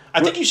pizza.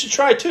 I think you should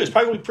try it too. It's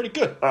probably going to be pretty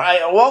good. All right,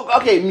 well,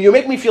 okay, you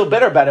make me feel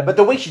better about it, but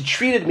the way she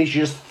treated me, she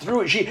just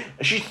threw it.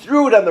 She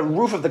threw it on the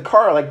roof of the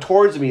car, like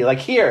towards me, like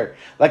here,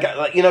 like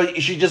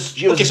she was.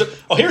 So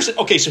here's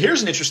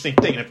an interesting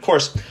thing, and of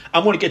course,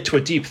 I'm going to get to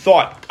a deep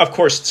thought. Of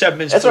course, 7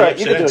 minutes. That's all right.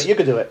 You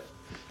could do it.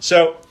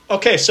 So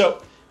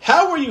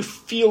how were you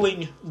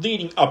feeling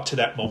leading up to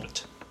that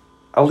moment?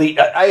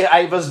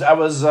 I was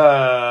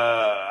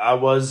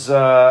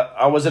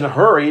in a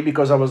hurry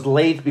because I was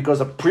late because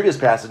a previous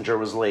passenger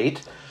was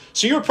late.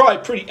 So you were probably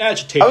pretty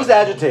agitated. I was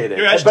agitated.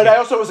 You're agitated. But I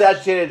also was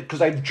agitated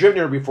because I've driven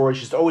her before and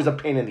she's always a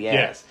pain in the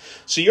ass.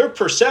 So your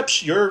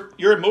perception,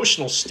 your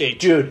emotional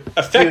state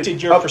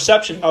affected your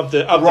perception of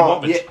the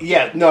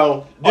moment.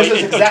 No.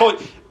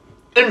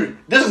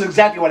 This is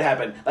exactly what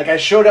happened. Like, I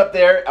showed up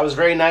there. I was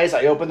very nice.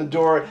 I opened the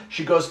door.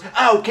 She goes,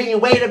 oh, can you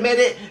wait a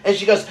minute? And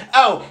she goes,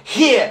 oh,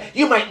 here,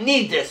 you might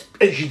need this.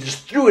 And she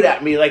just threw it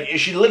at me. Like,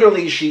 she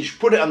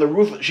put it on the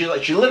roof. She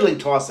literally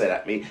tossed it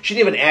at me. She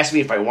didn't even ask me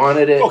if I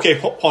wanted it. Okay,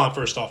 hold on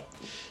first off.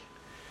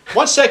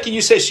 1 second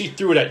you say she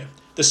threw it at you.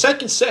 The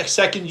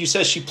second you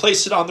said she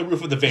placed it on the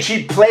roof of the van.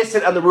 She placed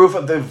it on the roof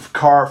of the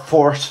car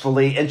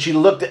forcefully, and she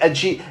looked and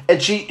she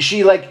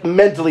like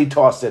mentally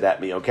tossed it at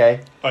me.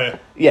 Okay. Oh yeah.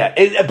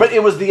 Yeah, but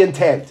it was the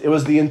intent.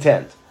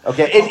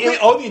 Okay.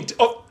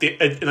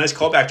 A nice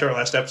callback to our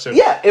last episode.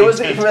 Yeah, it was.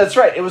 That's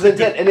right. It was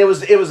intent, and it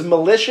was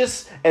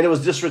malicious, and it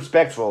was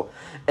disrespectful,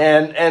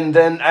 and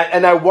then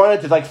I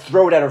wanted to like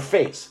throw it at her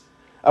face.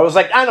 I was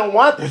like, I don't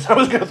want this. I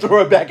was going to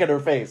throw it back at her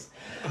face,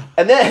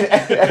 and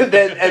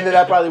then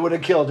I probably would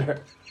have killed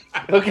her.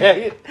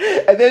 Okay,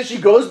 and then she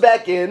goes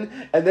back in,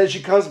 and then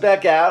she comes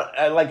back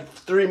out like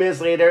 3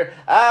 minutes later.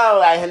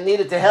 Oh, I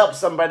needed to help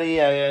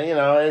somebody.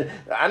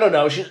 I don't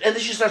know. And then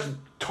she starts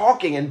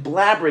talking and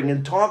blabbering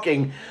and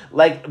talking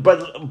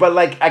but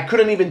like I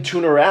couldn't even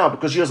tune her out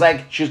because she was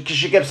like she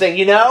kept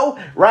saying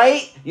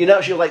right she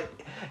was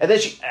like, and then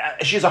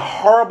she's a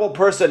horrible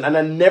person, and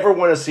I never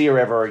want to see her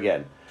ever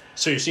again.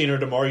 So you're seeing her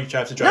tomorrow? You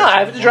have to drive? No,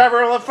 I have to drive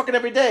her fucking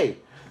every day.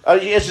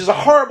 She's a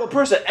horrible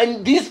person,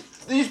 and these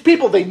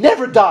people, they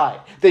never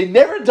die. They're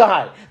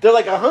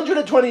like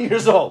 120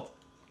 years old.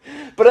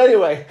 But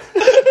anyway.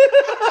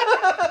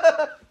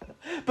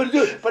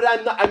 But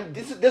I'm not.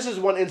 This is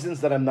one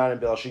instance that I'm not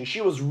embellishing. She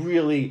was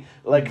really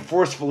like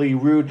forcefully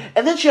rude,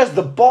 and then she has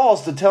the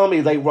balls to tell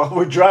me like while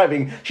we're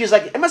driving, she's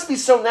like, "It must be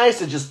so nice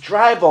to just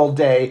drive all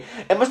day.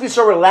 It must be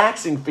so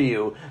relaxing for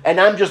you." And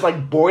I'm just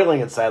like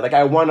boiling inside. Like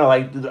I want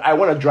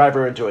to drive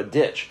her into a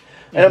ditch.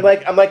 And I'm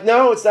like,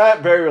 no, it's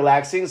not very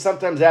relaxing.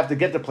 Sometimes I have to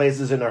get to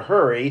places in a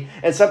hurry,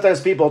 and sometimes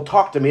people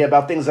talk to me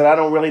about things that I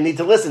don't really need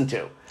to listen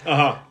to.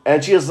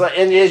 And she was like,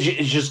 and it's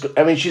just,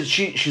 I mean,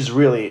 she's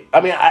really,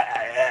 I mean,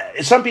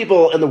 some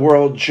people in the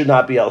world should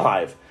not be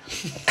alive.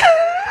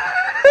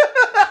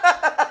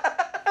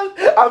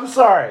 I'm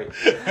sorry.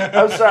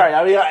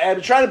 I mean,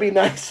 I'm trying to be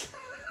nice.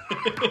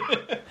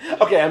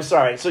 Okay, I'm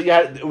sorry. So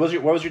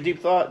what was your deep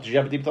thought? Did you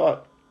have a deep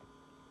thought?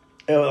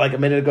 Like a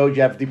minute ago, did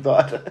you have a deep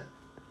thought?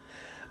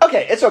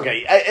 Okay, it's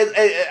okay.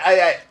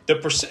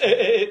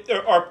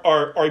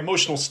 Our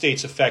emotional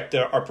states affect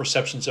our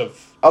perceptions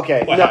of.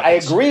 Okay, no, I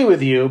agree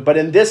with you, but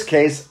in this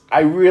case,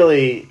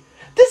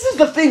 this is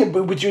the thing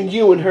between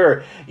you and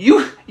her.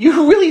 You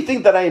really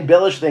think that I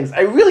embellish things.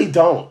 I really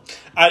don't.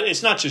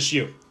 It's not just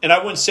you, and I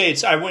wouldn't say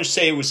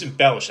it was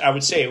embellished. I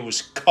would say it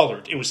was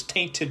colored. It was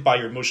tainted by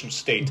your emotional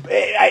state.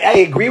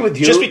 I agree with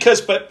you. Just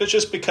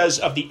because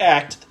of the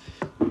act.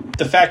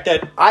 The fact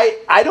that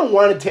I don't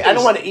want to I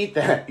don't want to eat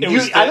that.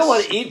 I don't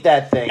want to eat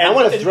that thing. I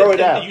want to throw it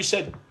out. You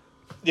said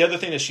the other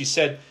thing that she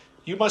said,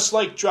 you must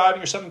like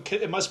driving or something.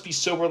 It must be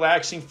so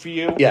relaxing for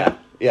you. Yeah.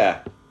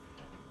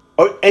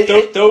 Oh,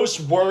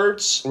 those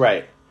words,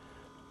 right?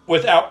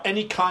 Without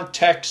any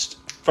context,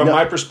 from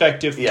my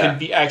perspective, can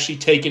be actually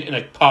taken in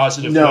a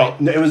positive way.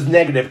 No, it was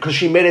negative because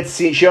she made it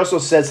seem. She also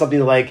said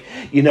something like,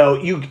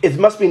 it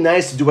must be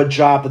nice to do a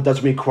job that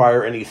doesn't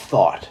require any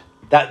thought.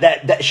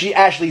 That she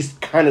actually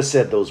kind of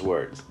said those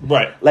words,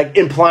 right? Like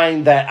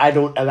implying that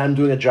I'm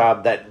doing a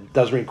job that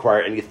doesn't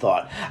require any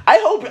thought. I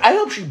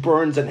hope she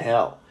burns in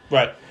hell,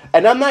 right?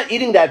 And I'm not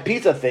eating that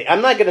pizza thing.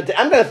 I'm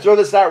gonna throw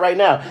this out right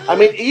now. I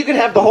mean, you can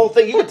have the whole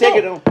thing. You can take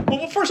it.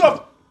 Well, first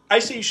off, I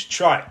say you should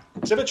try it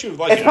because I bet you would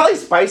like it. It's probably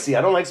spicy.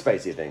 I don't like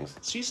spicy things.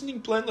 Seasoning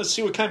blend. Let's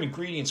see what kind of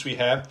ingredients we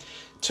have.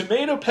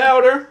 Tomato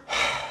powder.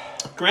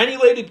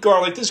 Granulated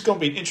garlic. This is going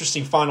to be an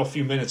interesting final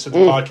few minutes of the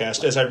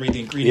podcast as I read the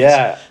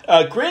ingredients.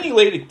 Yeah.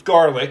 Granulated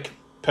garlic,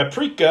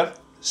 paprika,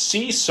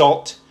 sea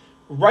salt,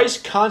 rice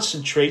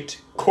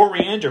concentrate,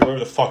 coriander, whatever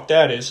the fuck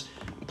that is,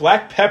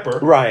 black pepper,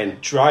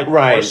 dried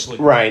parsley.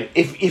 Ryan,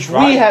 if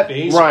we have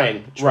basil,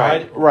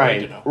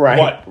 Ryan,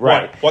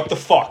 what the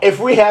fuck? If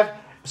we have,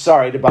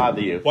 sorry to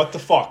bother you. What the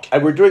fuck?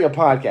 We're doing a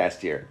podcast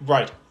here.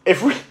 Right.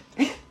 If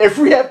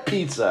we have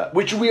pizza,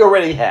 which we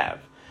already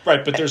have.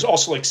 Right, but there's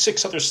also like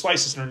 6 other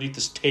slices underneath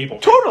this table.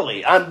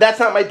 Totally. That's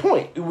not my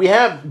point. We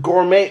have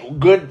gourmet,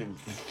 good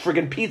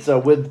friggin' pizza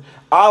with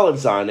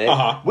olives on it.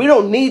 We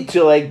don't need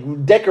to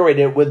like decorate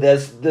it with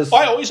this.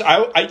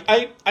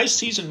 I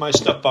season my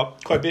stuff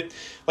up quite a bit.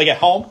 Like at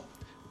home,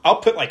 I'll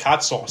put like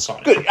hot sauce on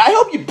it. Good. I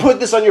hope you put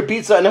this on your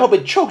pizza, and I hope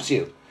it chokes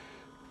you.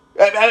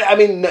 I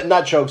mean,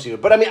 not chokes you,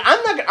 but I mean,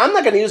 I'm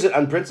not going to use it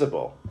on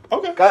principle.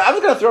 Okay. I'm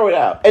just going to throw it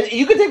out, and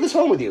you can take this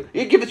home with you.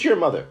 You can give it to your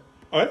mother.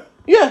 All right.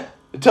 Yeah.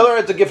 Tell her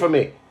it's a gift from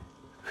me.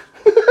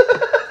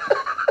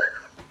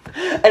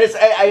 And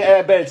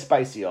I bet it's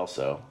spicy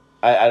also.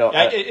 I don't.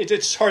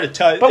 It's hard to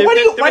tell. But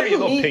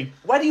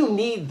why do you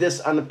need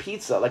this on the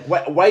pizza? Like,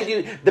 why do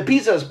you? The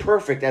pizza is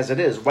perfect as it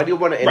is. Why do you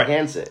want to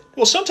enhance it?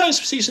 Well, sometimes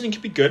seasoning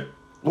can be good.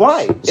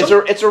 Why?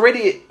 It's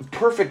already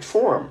perfect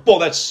form. Well,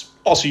 that's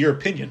also your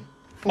opinion.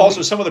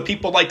 Also, some of the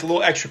people like a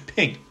little extra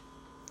ping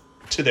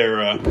to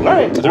their. All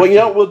right.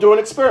 Well, we'll do an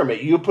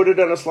experiment. You put it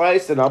on a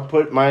slice, and I'll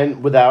put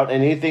mine without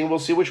anything. We'll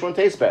see which one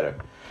tastes better.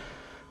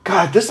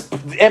 God, this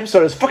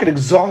episode is fucking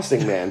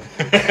exhausting, man.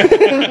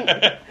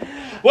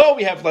 Well,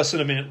 we have less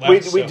than a minute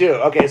left. We do.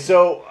 Okay,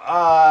 so...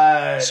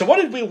 so what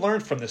did we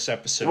learn from this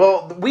episode?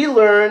 Well, we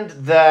learned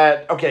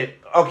that...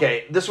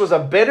 Okay, this was a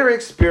better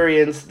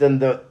experience than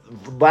the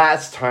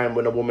last time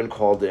when a woman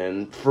called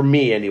in. For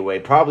me, anyway.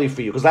 Probably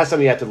for you, because last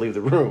time you had to leave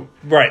the room.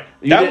 Right.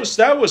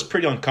 That was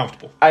pretty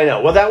uncomfortable. I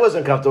know. Well, that was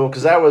uncomfortable,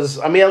 because that was...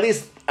 I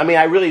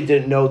I really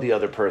didn't know the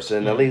other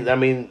person. Mm-hmm. At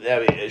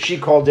least, she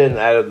called in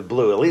out of the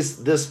blue. At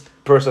least this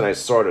person I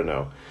sort of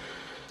know.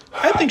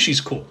 I think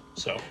she's cool.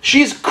 So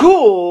she's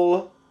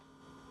cool.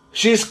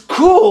 She's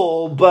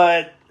cool,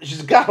 but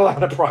she's got a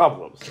lot of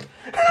problems.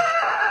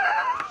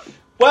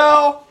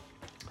 Well,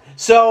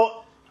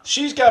 so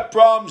she's got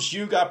problems.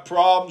 You got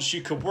problems.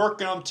 You could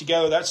work on them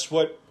together. That's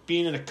what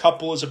being in a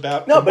couple is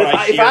about. no, but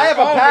if I have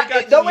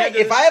a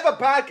if I have a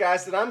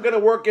podcast, then I'm going to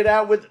work it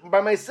out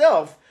by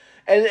myself,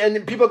 and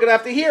people are going to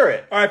have to hear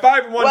it. All right, bye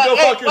everyone. Go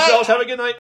fuck yourselves. Have a good night.